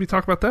 So let me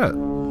talk about that.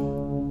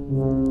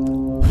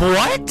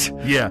 What?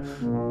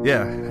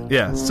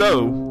 Yeah.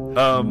 So.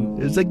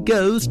 There's a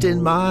ghost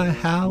in my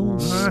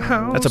house.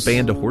 That's a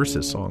Band of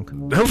Horses song.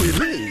 No,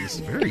 it is.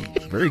 Very,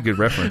 very good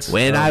reference.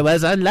 When I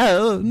was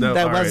alone,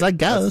 there was a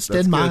ghost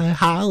that's in my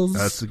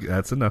house.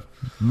 That's enough.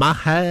 My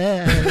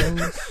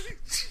house.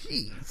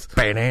 Jeez.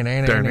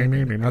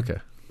 Okay.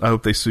 I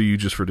hope they sue you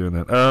just for doing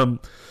that.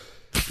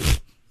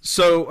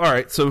 So, all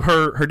right. So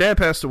her dad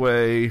passed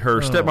away. Her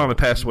stepmom had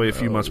passed away a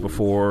few months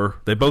before.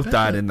 They both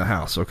died in the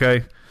house.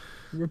 Okay.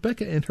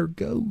 Rebecca and her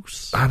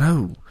ghosts. I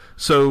know.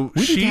 So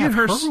we she and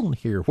her on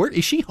here. Where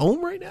is she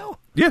home right now?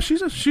 Yeah,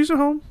 she's at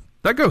home.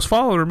 That ghost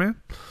followed her, man.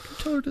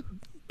 Tell her to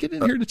get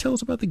in here to tell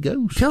us about the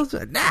ghost. Tell us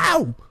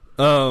now.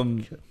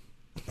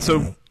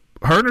 So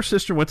her and her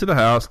sister went to the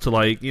house to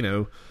like, you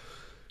know,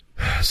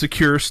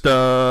 secure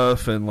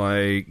stuff and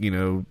like, you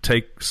know,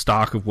 take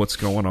stock of what's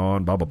going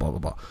on, blah blah blah blah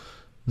blah.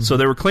 Mm-hmm. So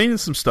they were cleaning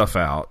some stuff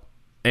out,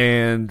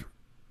 and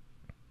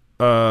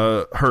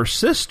her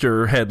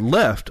sister had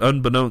left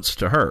unbeknownst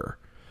to her.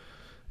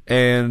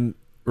 And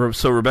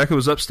so Rebecca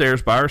was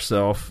upstairs by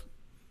herself.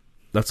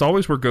 That's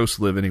always where ghosts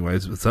live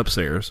anyways. It's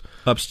upstairs.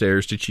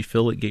 Upstairs. Did she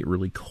feel it get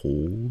really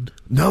cold?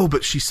 No,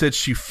 but she said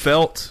she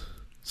felt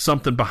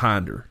something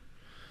behind her.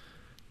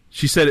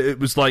 She said it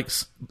was like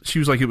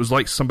it was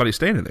like somebody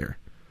standing there.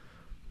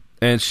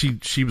 And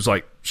she was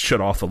like, shut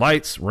off the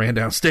lights, ran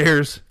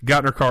downstairs,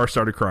 got in her car,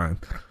 started crying.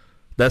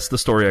 That's the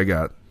story I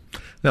got.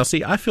 Now,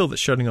 see, I feel that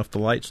shutting off the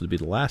lights would be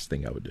the last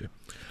thing I would do.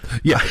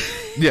 Yeah,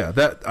 yeah,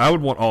 that I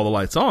would want all the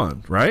lights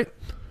on, right?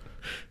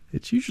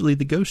 It's usually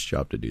the ghost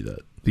job to do that.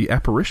 The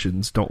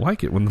apparitions don't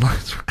like it when the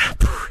lights are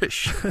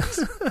apparitions.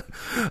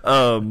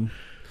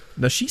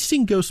 Now she's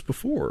seen ghosts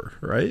before,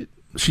 right?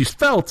 She's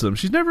felt them.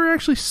 She's never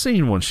actually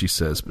seen one, she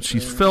says, but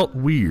she's felt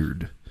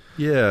weird.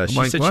 Yeah, she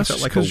said she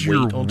felt like a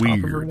weight on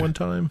top of her one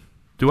time.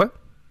 Do what?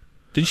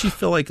 Didn't she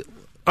feel like?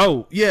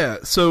 Oh yeah,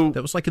 so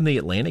that was like in the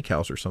Atlantic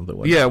house or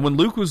something. Yeah, when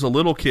Luke was a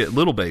little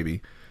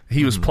baby,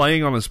 he was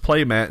playing on his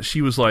play mat.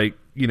 She was like,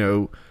 you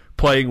know,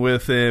 playing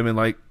with him and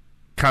like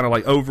kind of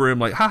like over him,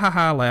 like ha ha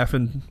ha,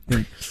 laughing.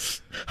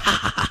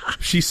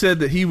 She said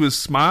that he was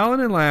smiling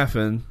and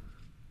laughing,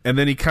 and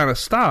then he kind of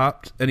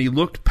stopped and he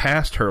looked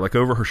past her, like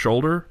over her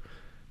shoulder,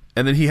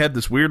 and then he had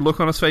this weird look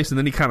on his face, and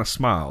then he kind of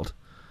smiled,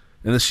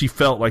 and then she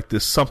felt like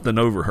this something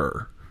over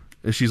her,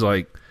 and she's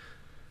like,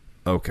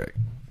 okay,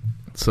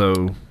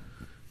 so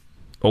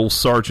old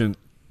Sergeant,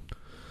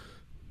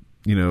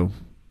 you know,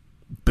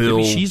 Bill.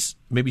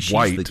 Maybe she's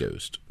White. The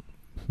ghost.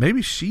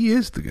 Maybe she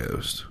is the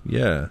ghost.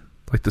 Yeah.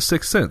 Like the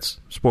Sixth Sense.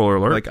 Spoiler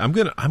alert. Like I'm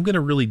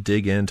gonna really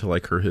dig into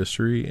like her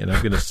history, and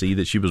I'm gonna see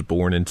that she was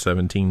born in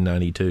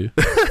 1792.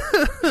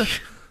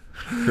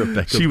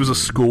 Rebecca she was a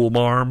school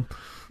marm.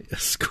 A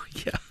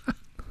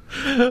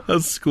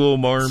school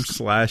marm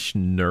 /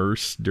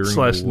 nurse during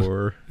the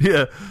war.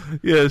 Yeah.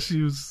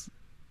 She was.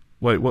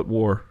 Wait, what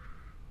war?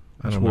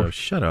 I don't know.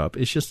 Shut up.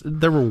 It's just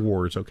there were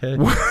wars. Okay.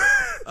 War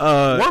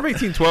of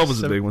 1812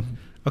 was a big one.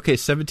 Okay,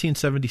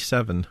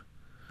 1777.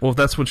 Well, if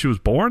that's when she was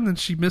born, then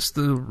she missed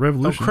the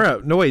revolution. Oh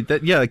crap! No wait,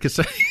 because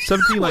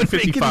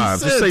 1755.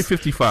 Just say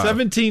 55.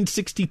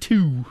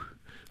 1762.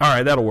 All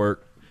right, that'll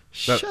work.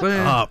 Shut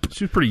up.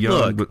 She was pretty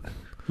young.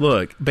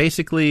 Look.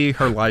 Basically,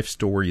 her life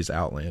story is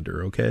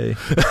Outlander. Okay.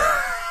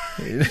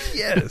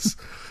 Yes,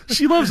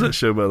 she loves that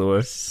show. By the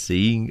way,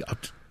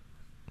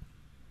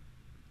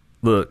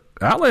 look,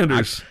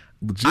 Outlander's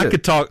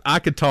legit. I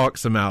could talk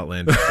some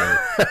Outlander.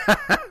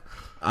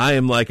 I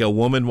am like a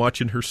woman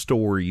watching her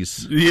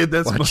stories. Yeah,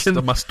 that's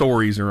my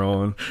stories are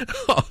on.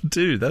 Oh,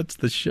 dude, that's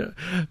the show.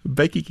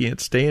 Becky can't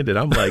stand it.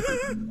 I'm like,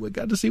 we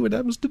got to see what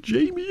happens to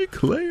Jamie and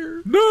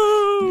Claire.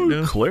 No, you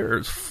know?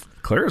 Claire's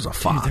a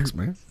fox, dude,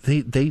 man.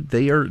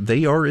 They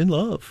are in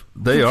love.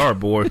 They are,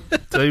 boy.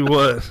 Tell you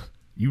what,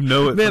 you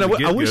know it. Man,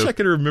 I wish I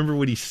could remember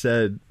what he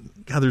said.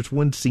 God, there's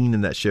one scene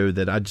in that show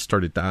that I just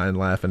started dying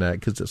laughing at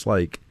because it's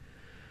like,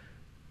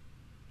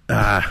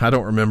 I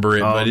don't remember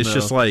it, but it's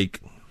just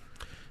like.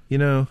 You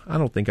know, I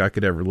don't think I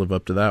could ever live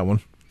up to that one.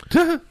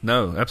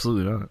 No,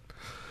 absolutely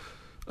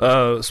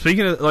not.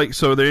 Speaking of, like,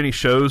 so are there any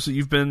shows that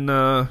you've been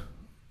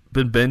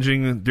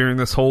binging during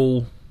this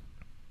whole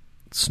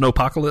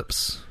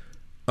snowpocalypse?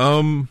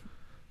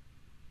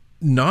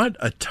 Not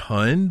a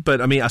ton,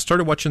 but I mean, I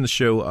started watching the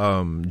show.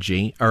 I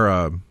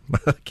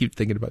keep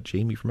thinking about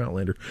Jamie from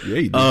Outlander. Yeah,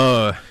 you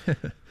do.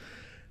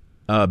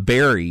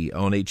 Barry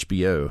on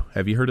HBO.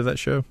 Have you heard of that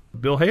show?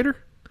 Bill Hader?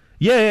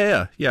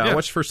 Yeah. I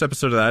watched the first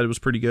episode of that. It was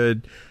pretty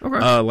good.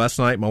 Okay. Last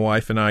night, my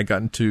wife and I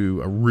got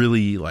into a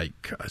really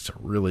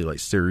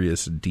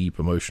serious, deep,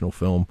 emotional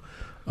film,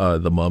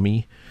 The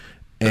Mummy,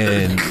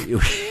 and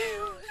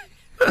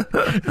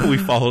we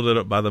followed it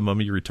up by The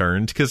Mummy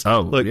Returns. Because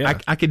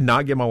I could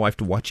not get my wife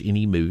to watch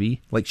any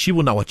movie. Like, she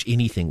will not watch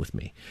anything with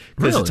me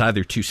because it's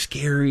either too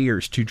scary or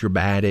it's too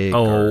dramatic.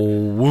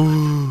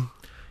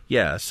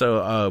 Yeah,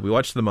 so we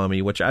watched The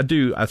Mummy, which I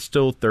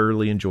still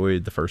thoroughly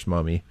enjoyed the first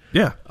Mummy.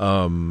 Yeah.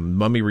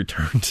 Mummy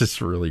Returns is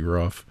really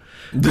rough.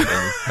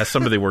 Has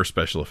some of the worst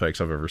special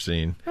effects I've ever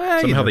seen.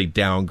 Somehow they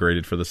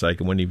downgraded for the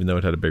second one, even though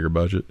it had a bigger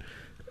budget.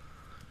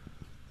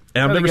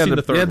 And I've never seen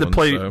the third one.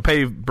 They had to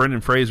pay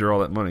Brendan Fraser all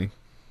that money.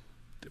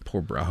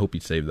 Poor bro. I hope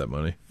he'd saved that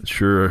money.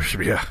 Sure.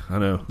 Yeah, I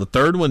know. The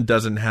third one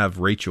doesn't have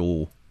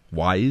Rachel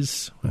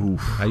Weisz.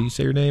 How do you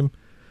say her name?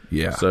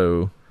 Yeah.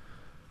 So,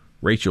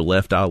 Rachel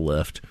left, I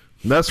left.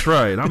 That's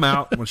right. I'm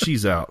out when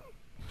she's out.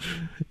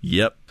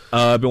 Yep.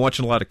 I've been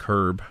watching a lot of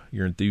Curb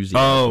Your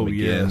Enthusiasm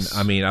again. Yes.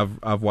 I mean,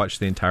 I've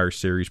watched the entire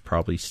series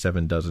probably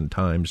 7 dozen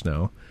times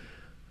now.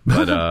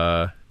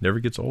 But never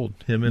gets old.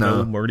 Him and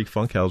old Marty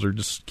Funkhauser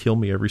just kill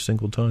me every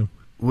single time.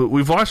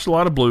 We've watched a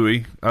lot of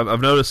Bluey.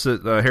 I've noticed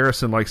that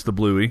Harrison likes the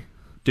Bluey.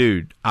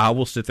 Dude, I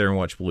will sit there and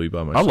watch Bluey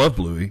by myself. I love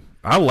Bluey.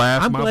 I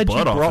laugh my butt off at that show.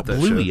 I'm glad you brought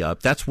Bluey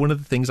up. That's one of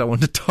the things I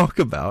wanted to talk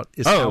about,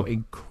 is how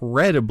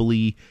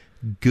incredibly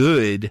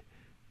good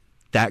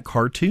that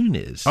cartoon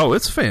is. Oh,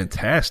 it's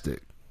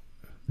fantastic.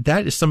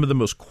 That is some of the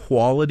most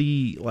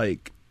quality,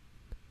 like,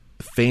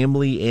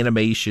 family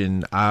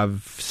animation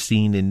I've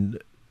seen in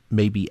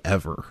maybe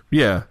ever.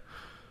 Yeah.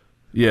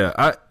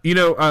 I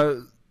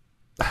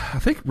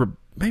think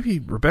maybe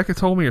Rebecca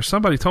told me, or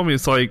somebody told me,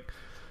 it's like,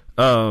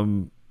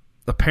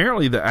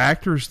 apparently the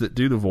actors that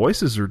do the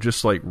voices are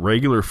just like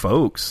regular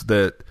folks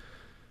that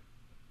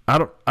I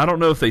don't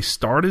know if they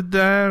started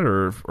that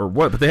or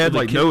what, but they had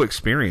no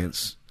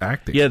experience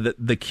acting. Yeah,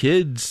 the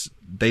kids,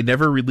 they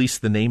never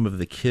released the name of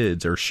the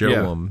kids or show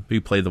them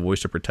who play the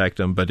voice to protect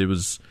them, but it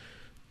was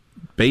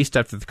based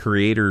after the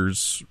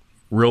creator's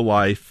real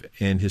life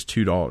and his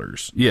 2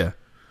 daughters. Yeah.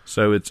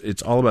 So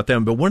it's all about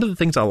them. But one of the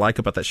things I like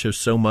about that show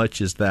so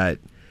much is that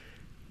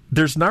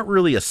there's not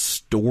really a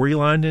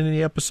storyline in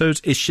any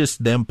episodes. It's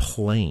just them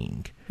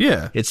playing.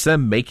 Yeah. It's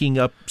them making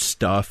up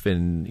stuff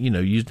and,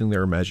 using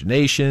their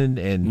imagination.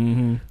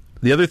 And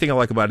the other thing I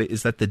like about it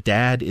is that the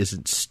dad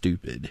isn't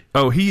stupid.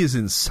 Oh, he is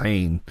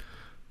insane.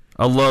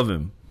 I love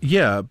him.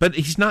 Yeah, but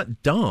he's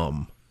not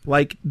dumb.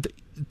 Like,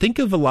 think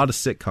of a lot of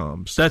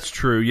sitcoms. That's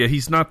true. Yeah,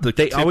 he's not the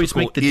They always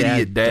make the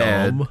idiot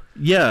dad. dumb.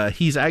 Yeah,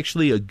 he's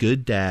actually a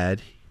good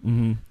dad.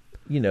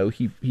 Mm-hmm.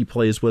 He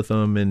plays with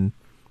them, and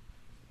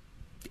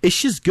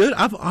it's just good.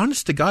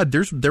 Honest to God,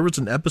 there was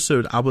an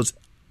episode I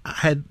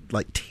had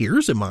like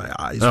tears in my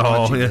eyes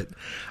watching it.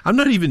 I'm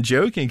not even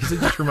joking, because it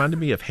just reminded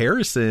me of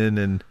Harrison,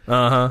 and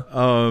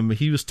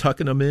he was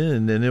tucking them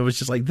in, and it was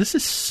just like, this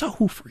is so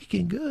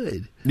freaking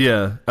good.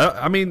 Yeah,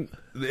 I mean,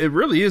 it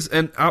really is.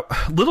 And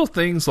little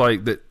things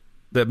like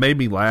that made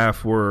me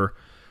laugh were,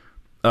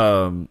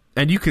 and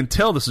you can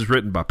tell this is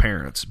written by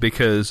parents,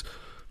 because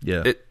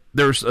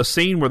there's a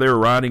scene where they were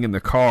riding in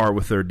the car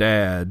with their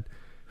dad,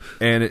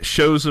 and it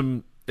shows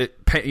them. It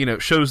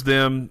shows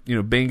them,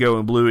 Bingo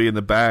and Bluey in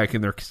the back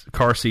in their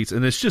car seats,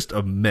 and it's just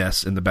a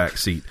mess in the back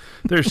seat.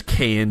 There's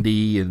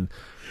candy and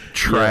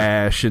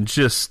trash and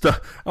just stuff.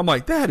 I'm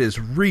like, that is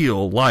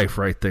real life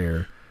right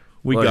there.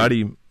 We got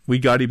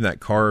him that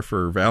car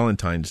for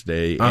Valentine's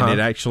Day, and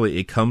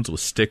it comes with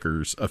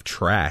stickers of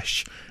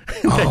trash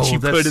that you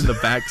put in the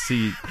back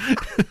seat.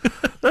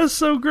 That's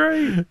so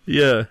great.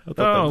 Yeah, I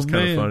thought that was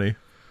kind of funny.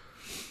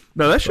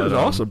 No, that show's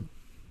awesome.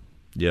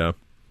 Yeah.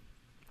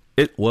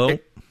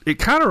 It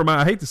kind of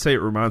I hate to say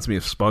it reminds me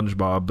of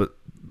SpongeBob, but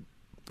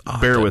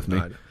bear with me.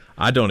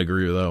 I don't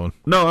agree with that one.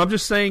 No, I'm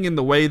just saying in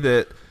the way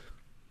that,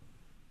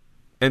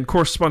 and of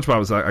course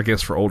SpongeBob is, I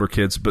guess, for older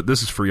kids, but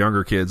this is for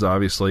younger kids,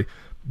 obviously.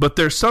 But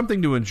there's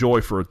something to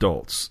enjoy for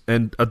adults,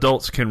 and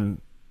adults can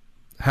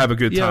have a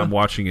good time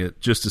watching it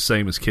just the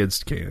same as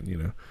kids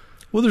can,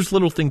 Well, there's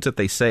little things that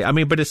they say. I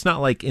mean, but it's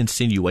not like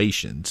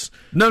insinuations.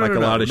 No, a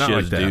lot of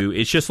shows do.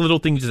 It's just little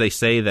things they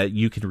say that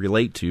you can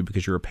relate to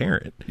because you're a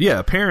parent.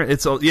 Yeah,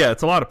 it's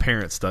a lot of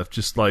parent stuff.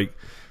 Just like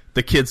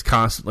the kids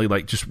constantly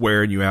like just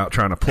wearing you out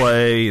trying to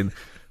play, and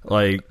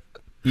like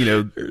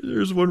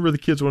there's one where the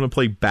kids want to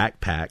play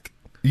backpack.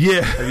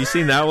 Yeah, have you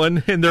seen that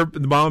one? And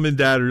the mom and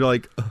dad are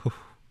like, oh,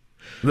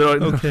 they're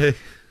like, okay.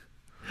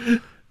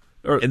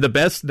 And the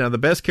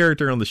best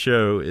character on the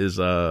show is,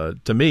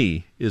 to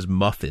me, is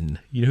Muffin.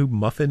 You know who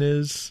Muffin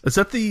is? Is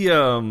that the?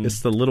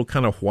 It's the little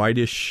kind of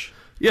whitish.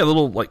 Yeah,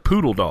 little like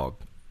poodle dog.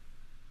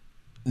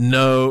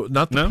 No,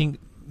 not the pink.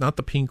 Not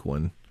the pink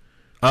one.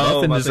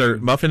 Oh,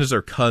 Muffin is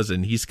her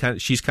cousin.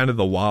 She's kind of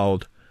the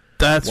wild.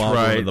 That's wild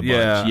right. Of the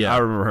bunch. Yeah, I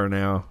remember her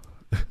now.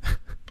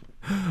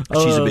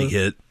 She's a big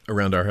hit.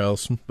 around our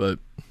house, but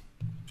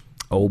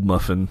Old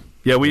Muffin.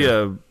 Yeah,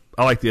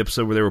 I like the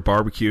episode where they were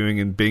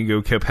barbecuing and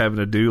Bingo kept having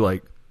to do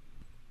like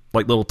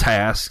little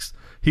tasks.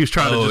 He was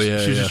trying she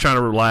was just trying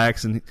to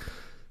relax and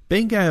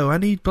Bingo, I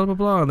need blah blah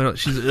blah, and they're like,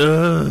 she's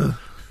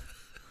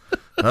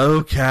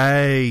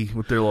okay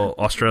with their little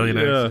Australian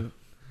accent.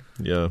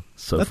 Yeah,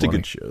 so that's funny. a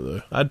good show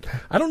though.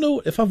 I don't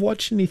know if I've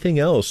watched anything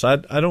else. I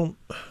don't.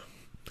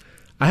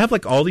 I have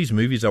like all these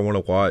movies I want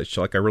to watch.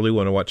 Like I really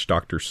want to watch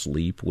Doctor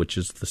Sleep, which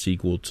is the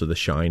sequel to The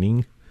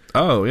Shining.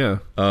 Oh yeah.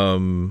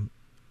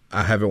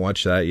 I haven't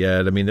watched that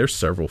yet. I mean, there's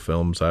several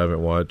films I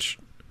haven't watched.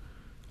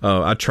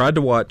 I tried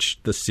to watch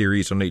the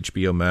series on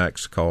HBO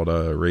Max called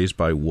Raised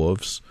by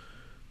Wolves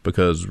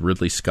because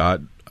Ridley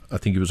Scott, I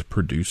think he was a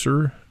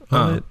producer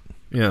on it.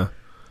 Yeah.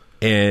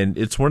 And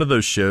it's one of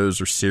those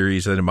shows or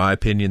series that, in my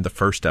opinion, the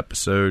first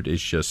episode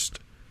is just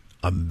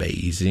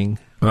amazing.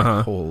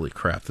 Like, holy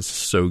crap, this is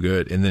so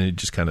good. And then it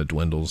just kind of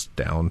dwindles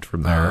down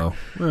from there. Oh.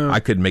 Yeah. I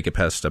couldn't make it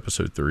past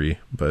episode 3,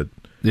 but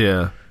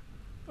yeah.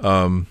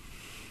 I'm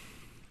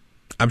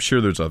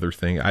sure there's other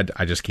things.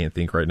 I just can't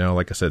think right now.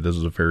 Like I said, this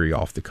is a very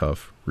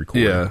off-the-cuff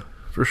recording. Yeah,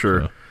 for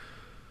sure. So.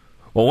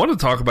 Well, I wanted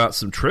to talk about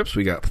some trips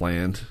we got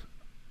planned.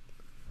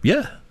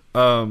 Yeah.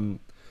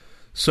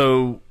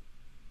 So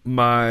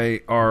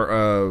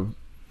our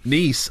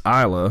niece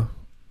Isla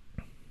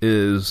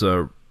is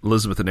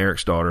Elizabeth and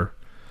Eric's daughter.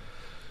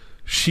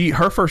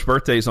 Her first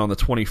birthday is on the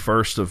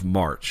 21st of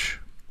March.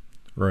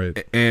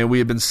 Right. And we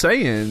have been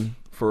saying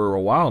for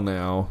a while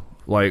now,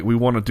 like we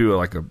want to do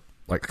like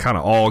kind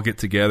of all get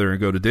together and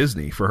go to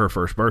Disney for her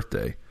first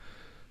birthday.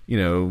 You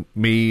know,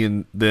 me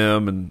and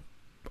them and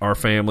our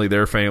family,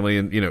 their family,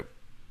 and you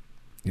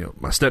know,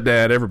 my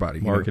stepdad, everybody,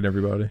 Mark and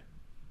everybody.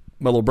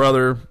 My little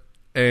brother,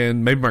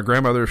 and maybe my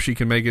grandmother if she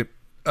can make it.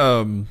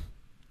 So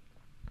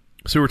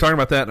we're talking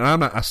about that,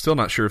 and I'm still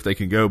not sure if they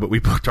can go, but we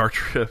booked our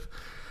trip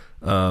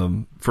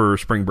for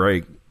spring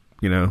break.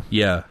 You know,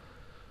 Yeah.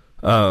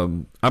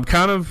 I'm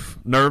kind of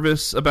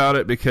nervous about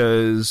it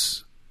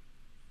because,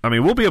 I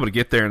mean, we'll be able to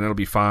get there and it'll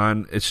be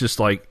fine. It's just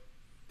like,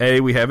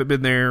 we haven't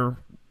been there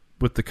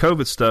with the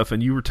COVID stuff,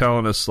 and you were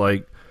telling us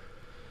like,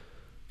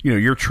 you know,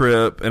 your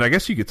trip, and I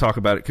guess you could talk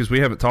about it because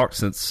we haven't talked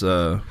since we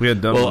hadn't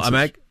done.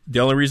 Well, the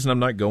only reason I'm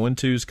not going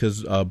to is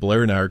because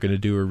Blair and I are going to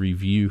do a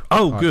review.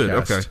 Oh, good.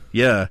 podcast. Okay.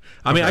 Yeah.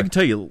 I mean, Okay. I can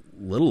tell you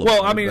a little. Well,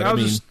 about I mean,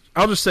 it,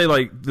 I'll just say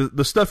like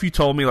the stuff you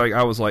told me, like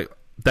I was like,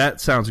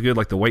 that sounds good,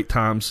 like the wait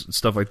times and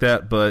stuff like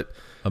that. But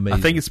Amazing.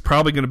 I think it's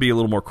probably going to be a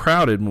little more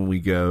crowded when we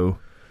go.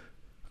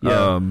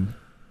 Yeah. And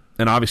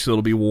obviously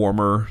it'll be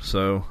warmer,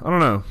 so I don't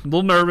know. A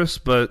little nervous,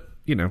 but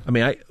you know. I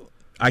mean,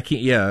 I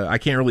can't. Yeah, I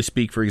can't really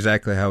speak for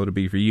exactly how it'll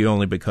be for you,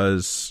 only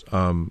because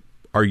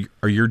are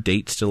your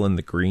dates still in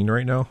the green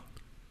right now?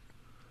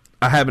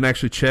 I haven't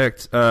actually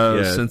checked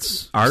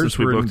since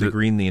we were in booked the it.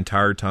 green the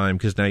entire time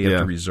because now you have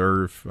to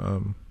reserve.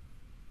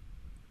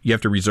 You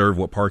have to reserve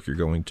what park you're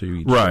going to.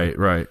 Each Right,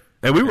 right.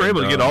 And we were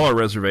able to get And, all our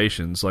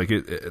reservations. Like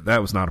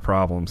that was not a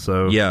problem.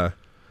 So Yeah.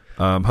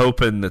 I'm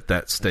hoping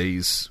that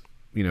stays.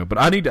 You know, but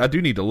I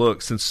do need to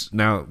look since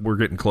now we're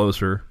getting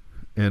closer.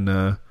 And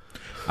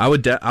I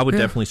would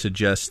definitely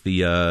suggest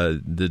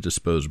the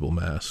disposable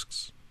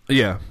masks.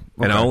 yeah,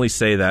 And I okay. only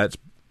say that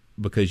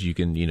because you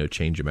can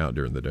change them out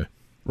during the day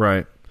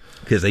right.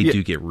 because they Yeah.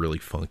 do get really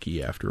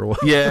funky after a while.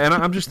 Yeah, and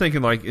I'm just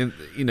thinking like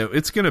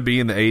it's going to be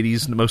in the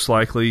 80s most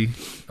likely,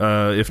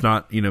 if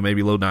not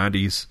maybe low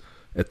 90s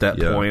at that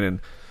Yeah. point, and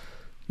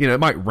it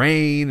might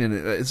rain and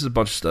it's a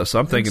bunch of stuff. So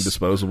I'm thinking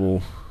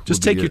disposable.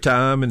 Just would be take your it.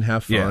 time and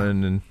have fun, Yeah.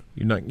 and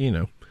you're not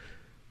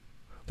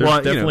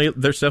Well,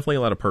 there's definitely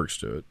a lot of perks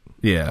to it.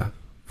 Yeah,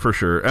 for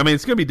sure. I mean,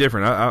 it's going to be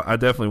different. I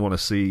definitely want to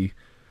see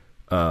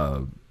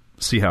how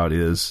it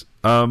is.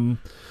 And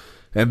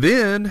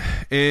then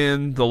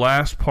in the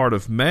last part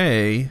of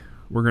May,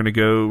 we're gonna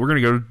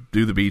go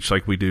do the beach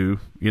like we do,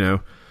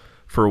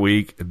 for a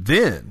week.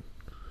 Then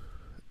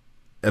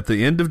at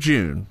the end of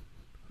June,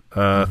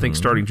 I think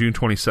starting June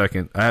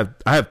 22nd, I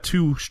have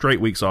 2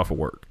 straight weeks off of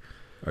work.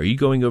 Are you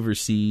going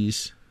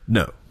overseas?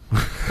 No,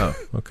 Oh,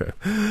 okay.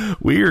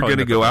 we are Probably going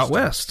to not go the out best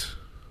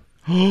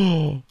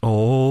west.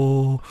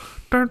 Oh,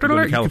 you to can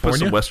put California?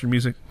 some Western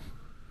music.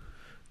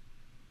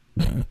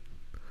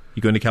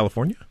 You going to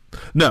California?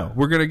 No,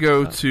 we're going to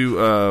go to,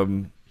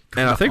 and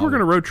I think we're going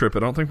to road trip it.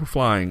 I don't think we're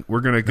flying.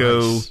 We're going to go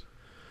Nice.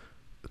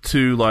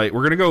 to we're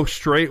going to go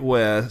straight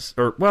west,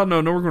 no, we're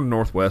going to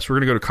northwest. We're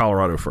going to go to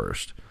Colorado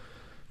first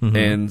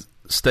and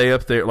stay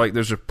up there. Like,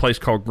 there's a place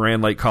called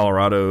Grand Lake,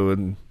 Colorado,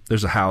 and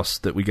there's a house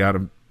that we got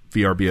a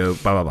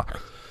VRBO, blah, blah, blah.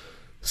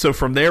 So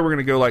from there, we're going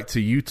to go to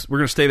Utah. We're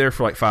going to stay there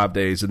for 5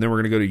 days, and then we're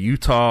going to go to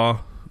Utah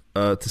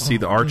to see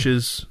the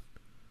Arches.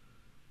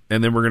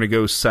 And then we're going to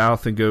go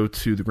south and go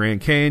to the Grand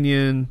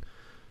Canyon.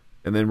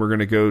 And then we're going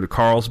to go to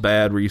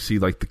Carlsbad where you see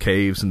the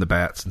caves and the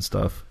bats and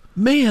stuff.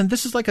 Man,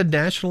 this is like a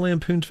National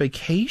Lampoon's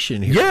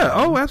Vacation here. Yeah,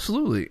 oh,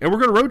 absolutely. And we're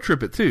going to road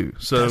trip it too.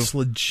 So That's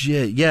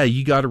legit. Yeah,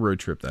 you got to road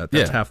trip that.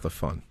 That's Yeah. half the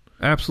fun.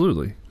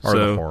 absolutely. Or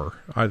so the horror.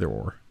 Either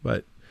or.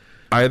 But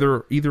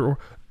Either or.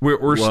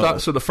 We're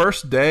stopped. So the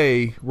first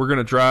day we're going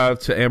to drive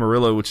to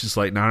Amarillo, which is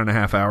like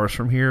 9.5 hours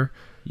from here.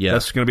 Yeah,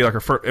 that's going to be like our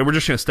first, and we're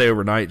just going to stay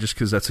overnight just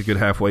because that's a good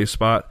halfway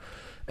spot.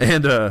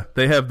 And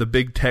they have the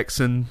Big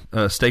Texan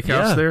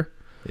steakhouse there.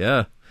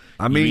 Yeah,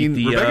 I mean,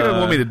 Rebecca didn't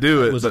want me to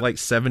do it. Was it like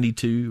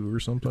 72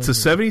 or something? It's a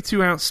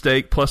 72-ounce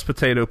steak plus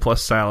potato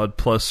plus salad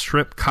plus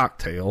shrimp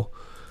cocktail,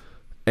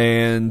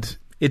 and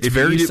it's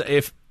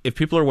if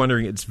people are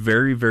wondering, it's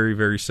very, very,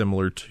 very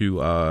similar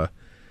to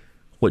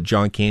what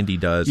John Candy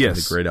does in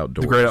The Great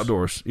Outdoors. The Great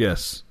Outdoors,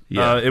 yes.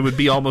 Yeah. It would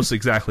be almost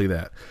exactly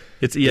that.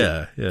 It's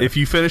yeah. If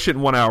you finish it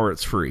in 1 hour,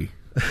 it's free.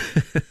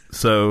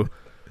 So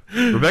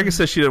Rebecca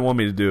says she didn't want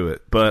me to do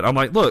it, but I'm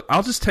like, look,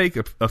 I'll just take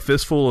a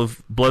fistful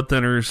of blood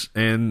thinners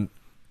and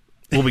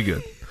we'll be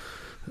good.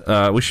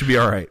 We should be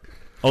all right.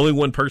 Only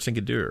one person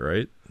could do it,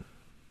 right?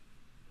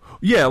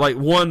 Yeah, like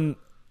one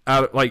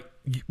out of, like,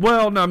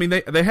 well, no, I mean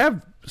they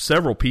have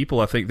several people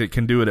I think that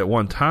can do it at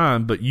one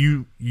time, but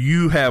you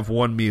have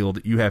one meal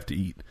that you have to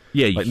eat.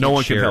 Yeah, you like can't no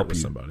one share can help it with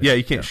you. somebody. Yeah,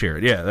 you can't share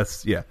it. Yeah,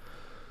 that's yeah,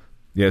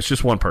 it's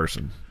just one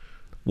person.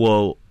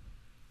 Well,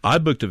 I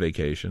booked a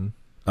vacation.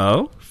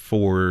 Oh,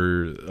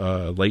 for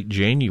late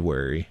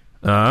January.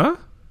 And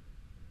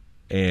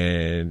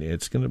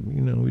it's gonna,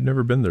 we've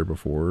never been there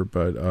before,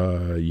 but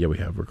yeah, we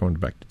have. We're going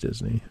back to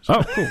Disney. So.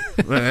 Oh, cool.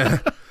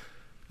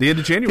 The end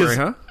of January,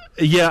 huh?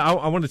 Yeah,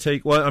 I want to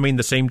take. Well, I mean,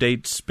 the same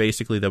dates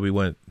basically that we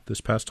went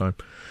this past time.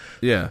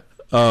 Yeah.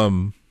 I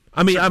mean,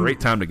 it's a great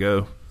time to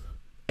go.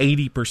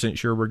 80%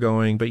 sure we're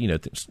going, but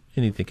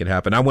anything could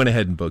happen. I went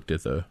ahead and booked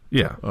it though.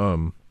 Yeah.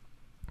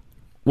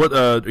 What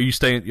are you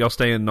staying? Y'all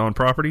staying on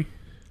property?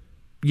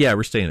 Yeah,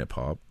 we're staying at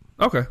Pop.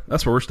 Okay,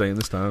 that's where we're staying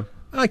this time.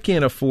 I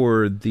can't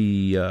afford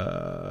the.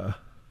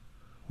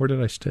 Where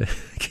did I stay?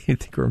 I can't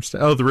think where I'm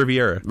staying. Oh, the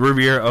Riviera.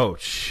 Riviera. Oh,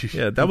 shoot.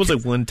 Yeah, that was a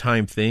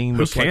one-time thing.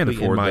 Who can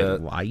afford in my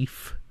that?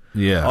 life?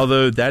 Yeah.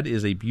 Although that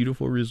is a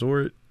beautiful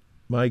resort.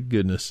 My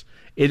goodness,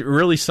 it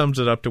really sums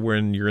it up to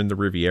when you're in the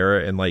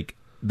Riviera and like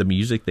the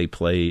music they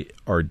play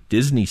are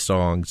Disney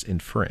songs in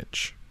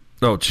French.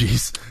 Oh,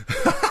 jeez.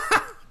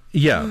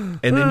 Yeah,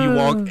 and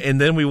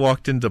then we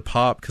walked into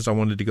Pop because I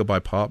wanted to go buy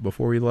Pop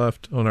before we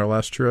left on our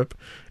last trip.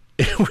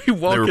 And we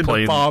walk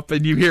into Pop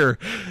and you hear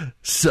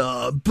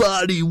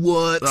 "Somebody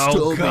once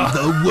told me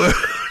the word."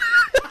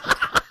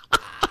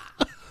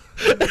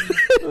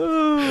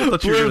 I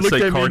thought you were going to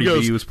say Cardi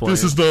B was playing.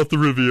 This is not the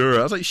Riviera.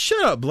 I was like,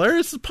 "Shut up, Blair!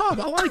 This is Pop.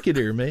 I like it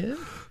here, man."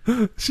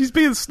 She's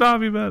being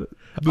snobby about it.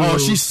 Oh,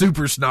 she's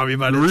super snobby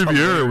about it. The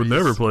Riviera would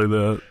never play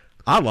that.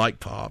 I like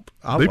Pop.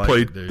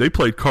 They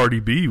played Cardi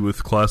B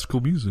with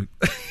classical music.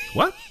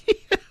 What?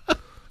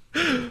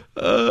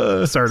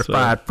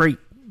 Certified freak.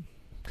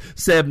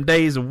 7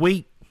 days a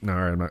week. All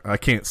right, I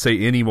can't say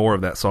any more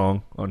of that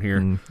song on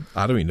here.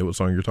 I don't even know what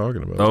song you're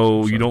talking about.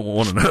 Oh, you don't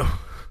want to know.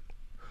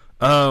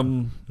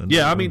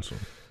 Yeah, I mean,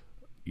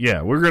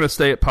 yeah, we're gonna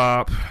stay at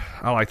Pop.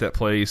 I like that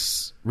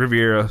place.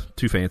 Riviera,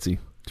 too fancy,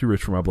 too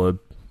rich for my blood.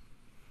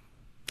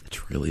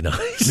 It's really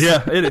nice.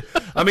 Yeah, it is.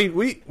 I mean,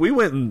 we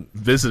went and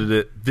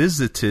visited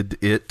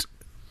it.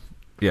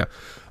 Yeah.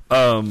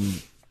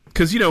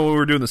 Because, when we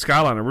were doing the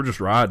Skyliner, we're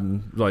just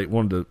riding, like,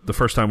 the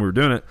first time we were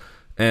doing it,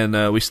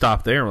 and we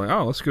stopped there, and we're like,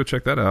 oh, let's go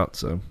check that out.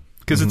 So,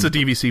 because it's a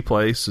DVC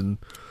place, and,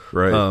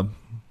 right.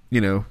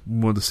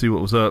 Wanted to see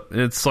what was up.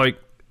 And it's like,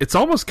 it's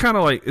almost kind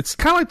of like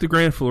the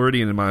Grand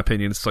Floridian, in my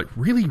opinion. It's, like,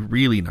 really,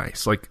 really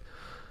nice. Like,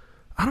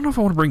 I don't know if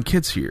I want to bring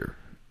kids here,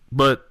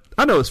 but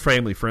I know it's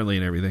family friendly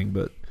and everything,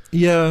 but.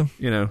 Yeah.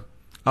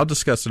 I'll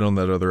discuss it on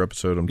that other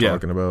episode I'm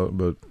talking about,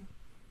 but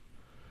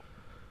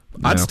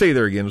I'd stay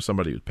there again if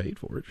somebody was paid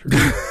for it. Sure.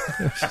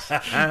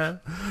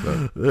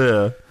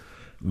 Yeah.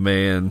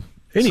 Man.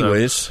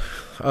 Anyways,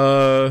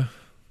 a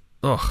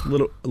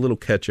little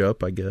catch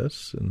up, I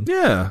guess. And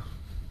yeah.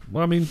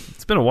 Well, I mean,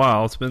 it's been a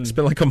while. It's been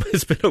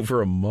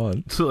over a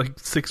month. Like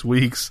 6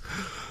 weeks.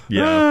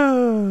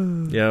 Yeah.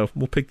 Yeah,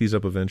 we'll pick these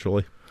up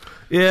eventually.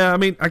 Yeah, I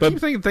mean, I keep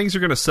thinking things are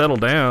going to settle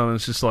down. And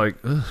it's just like,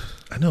 ugh.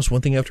 I know, it's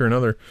one thing after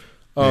another.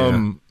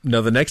 Now,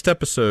 the next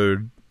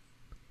episode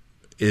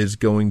is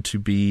going to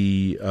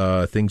be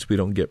Things We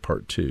Don't Get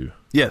Part 2.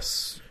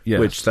 Yes.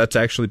 Which that's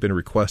actually been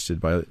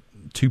requested by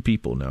 2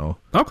 people now.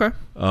 Okay.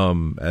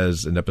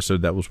 As an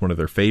episode that was one of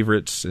their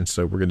favorites, and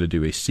so we're going to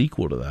do a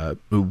sequel to that.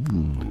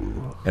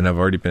 Ooh. And I've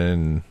already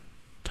been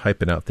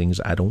typing out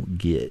things I don't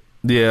get.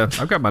 Yeah,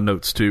 I've got my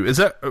notes too.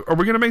 Are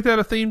we going to make that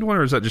a themed one,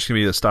 or is that just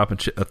going to be a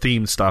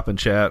themed stop and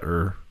chat?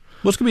 Or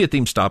well, it's going to be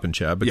a themed stop and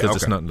chat because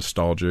it's not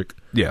nostalgic.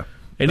 Yeah,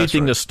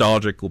 anything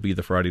nostalgic will be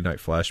the Friday Night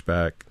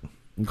Flashback.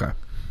 Okay,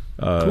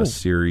 cool.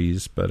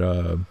 Series, but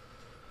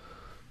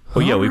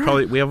we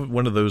have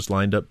one of those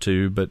lined up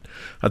too. But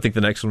I think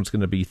the next one's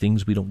going to be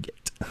Things We Don't Get.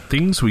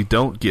 Things We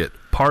Don't Get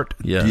Part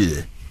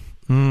 2.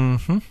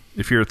 Mm-hmm.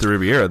 If you're at the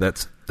Riviera,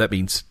 that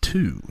means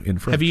 2 in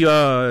French. Have you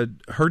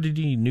heard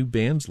any new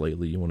bands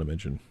lately you want to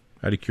mention?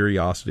 Out of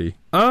curiosity.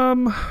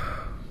 Nah,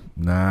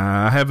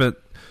 I haven't.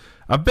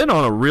 I've been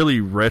on a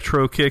really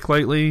retro kick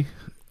lately.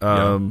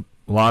 A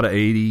lot of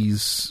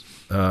 80s.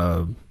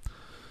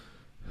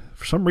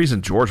 for some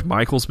reason George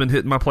Michael's been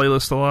hitting my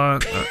playlist a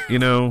lot,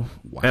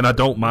 wow. And I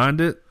don't mind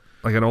it.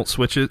 Like, I don't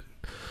switch it.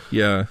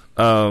 Yeah.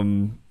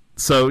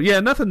 So yeah,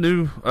 nothing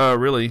new,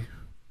 really.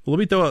 Well, let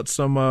me throw out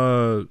some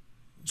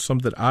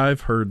that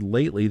I've heard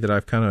lately that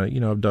I've kind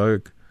of, I've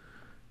dug.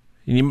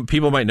 And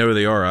people might know who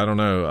they are. I don't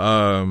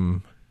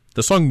know.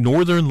 The song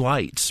Northern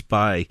Lights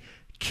by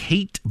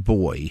Kate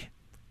Boy.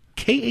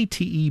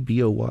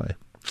 Kateboy.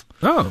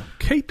 Oh,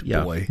 Kate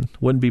Boy.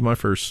 Wouldn't be my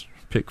first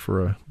pick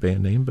for a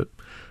band name, but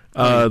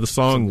the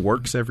song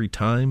Works Every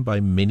Time by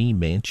Mini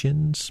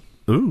Mansions.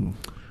 Ooh.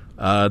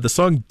 The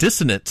song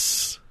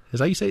Dissonance. Is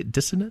that how you say it?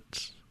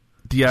 Dissonance?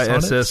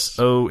 Dissonance?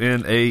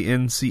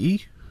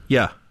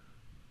 Yeah.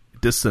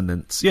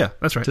 Dissonance. Yeah,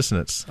 that's right.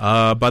 Dissonance.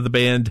 By the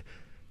band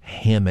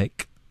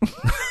Hammock.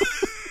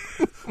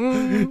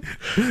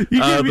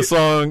 The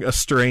song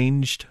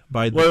Estranged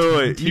by the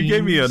Wait. You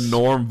gave me a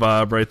Norm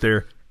vibe right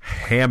there.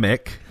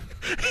 Hammock.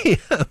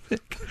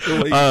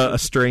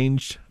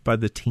 Estranged by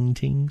the Teen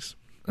Tings.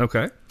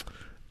 Okay.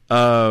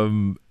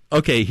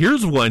 Okay,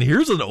 here's one.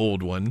 Here's an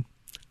old one.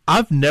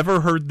 I've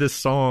never heard this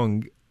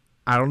song.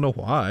 I don't know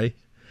why.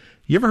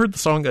 You ever heard the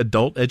song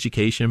Adult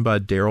Education by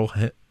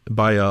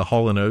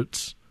Hall &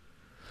 Oates?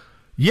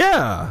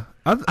 Yeah.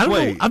 I don't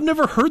know. I've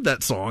never heard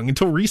that song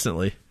until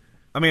recently.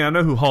 I mean, I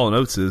know who Hall &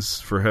 Oates is,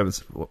 for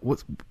heaven's...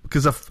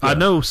 Because I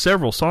know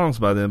several songs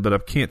by them, but I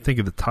can't think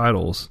of the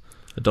titles.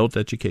 Adult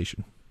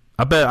Education.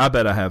 I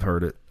bet I have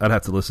heard it. I'd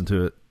have to listen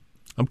to it.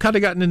 I'm kind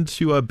of gotten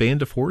into a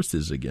Band of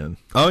Horses again.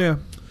 Oh, yeah.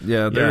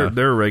 Yeah,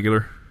 they're a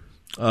regular.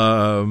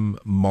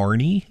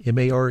 Marnie,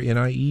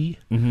 M-A-R-N-I-E.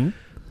 Mm-hmm.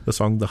 The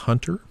song The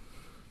Hunter.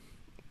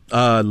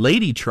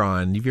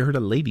 Ladytron. Have you heard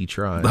of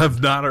Ladytron?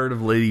 I've not heard of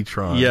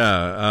Ladytron.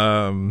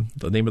 Yeah.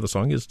 The name of the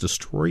song is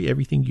Destroy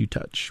Everything You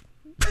Touch.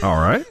 All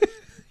right.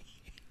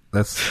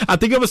 I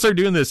think I'm going to start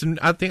doing this, and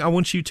I think I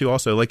want you to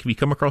also. Like, if you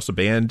come across a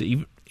band,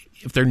 even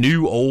if they're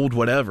new, old,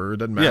 whatever, it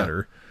doesn't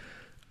matter.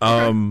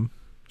 Yeah.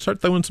 Start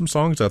throwing some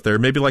songs out there.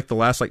 Maybe like the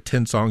last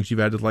 10 songs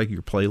you've added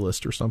your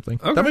playlist or something.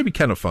 Okay. That might be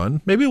kind of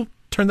fun. Maybe we'll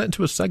turn that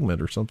into a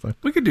segment or something.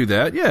 We could do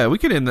that. Yeah, we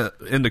could end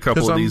a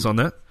couple of these on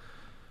that.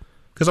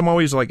 Because I'm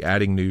always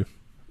adding new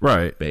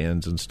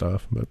bands and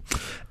stuff. But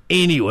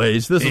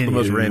anyways, this is the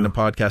most random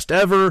podcast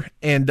ever.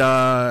 And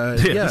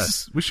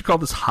we should call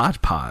this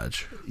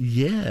Hodgepodge.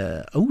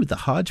 Yeah. Oh, the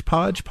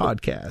Hodgepodge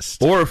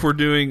podcast. Or if we're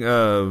doing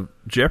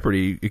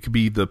Jeopardy, it could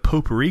be the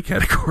potpourri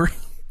category.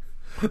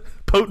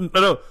 Potent.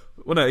 No.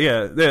 Well, no,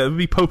 yeah, it would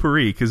be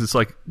potpourri because it's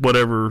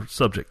whatever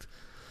subject.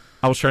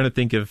 I was trying to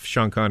think if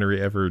Sean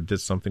Connery ever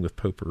did something with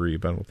potpourri,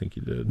 but I don't think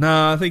he did.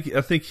 No, I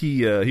think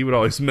he would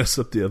always mess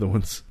up the other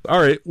ones. All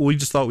right, well, we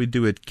just thought we'd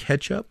do a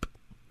catch up,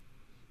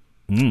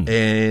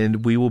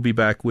 and we will be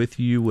back with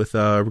you with.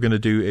 We're going to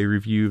do a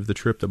review of the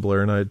trip that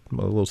Blair and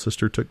my little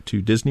sister, took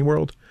to Disney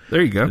World.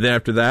 There you go. And then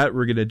after that,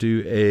 we're going to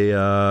do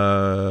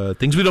a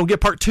Things We Don't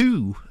Get Part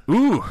 2.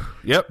 Ooh,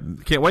 yep.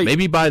 Can't wait.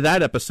 Maybe by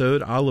that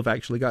episode, I'll have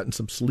actually gotten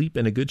some sleep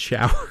and a good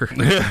shower.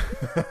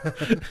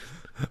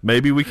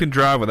 Maybe we can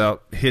drive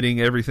without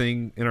hitting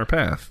everything in our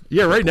path.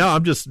 Yeah, right now,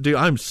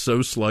 I'm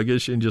so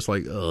sluggish and just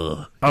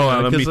ugh.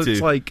 Oh, me too.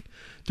 It's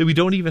dude, we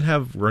don't even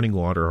have running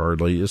water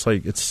hardly. It's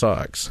it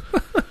sucks.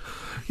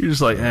 You're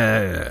just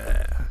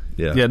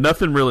Yeah,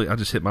 nothing really. I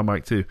just hit my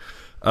mic too.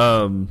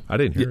 I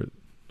didn't hear it.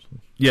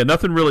 Yeah,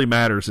 nothing really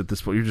matters at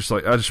this point. You're just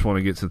I just want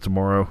to get to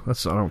tomorrow. I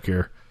don't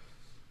care.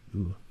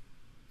 Ooh.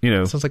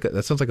 That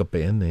sounds like a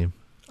band name.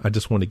 I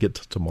just want to get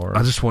to tomorrow.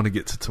 I just want to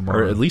get to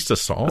tomorrow. Or at least a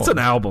song. That's an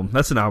album.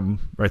 That's an album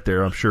right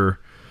there, I'm sure.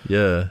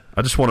 Yeah.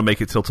 I just want to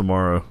make it till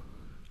tomorrow.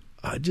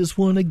 I just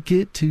want to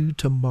get to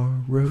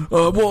tomorrow.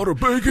 I want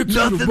to make it to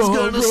Nothing's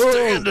tomorrow. Nothing's going to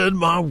stand in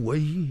my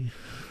way.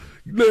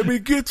 Let me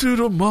get to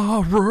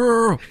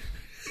tomorrow.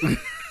 You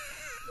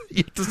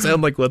have to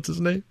sound like, what's his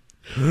name?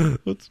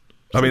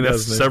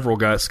 That's several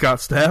guys. Scott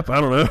Stapp?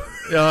 I don't know.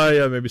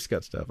 Yeah, maybe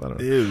Scott Stapp. I don't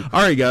know. Ew.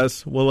 All right,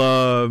 guys. Well,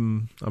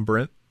 I'm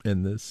Brent,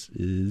 and this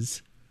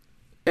is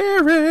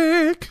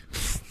Eric.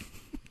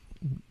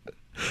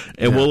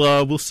 And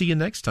we'll see you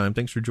next time.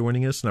 Thanks for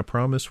joining us, and I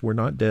promise we're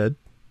not dead.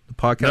 The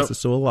podcast is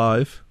still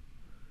alive.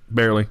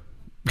 Barely.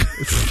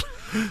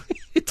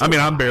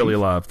 I'm barely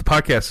alive. The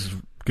podcast is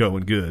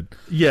going good.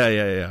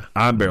 Yeah.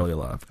 I'm barely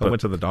alive. I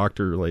went to the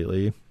doctor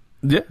lately.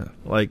 Yeah.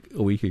 A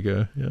week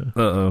ago. Yeah.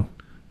 Uh-oh.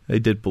 They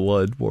did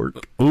blood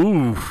work.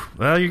 Ooh.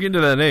 Well, you're getting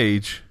to that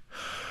age.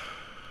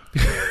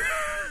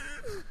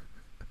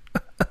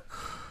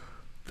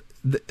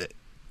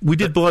 We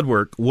did blood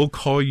work. We'll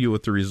call you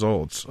with the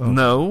results. Oh,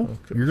 no.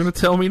 Okay. You're going to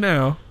tell me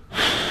now.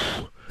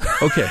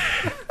 Okay.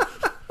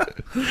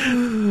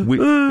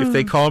 If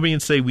they call me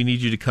and say we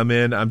need you to come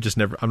in, I'm not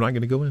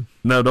going to go in.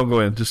 No, don't go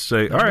in. Just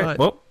say, all right,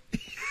 well.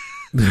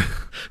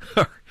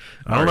 I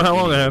don't know how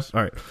long I have.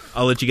 All right.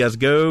 I'll let you guys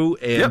go,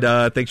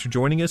 and thanks for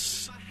joining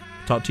us.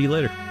 Talk to you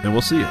later. And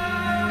we'll see you.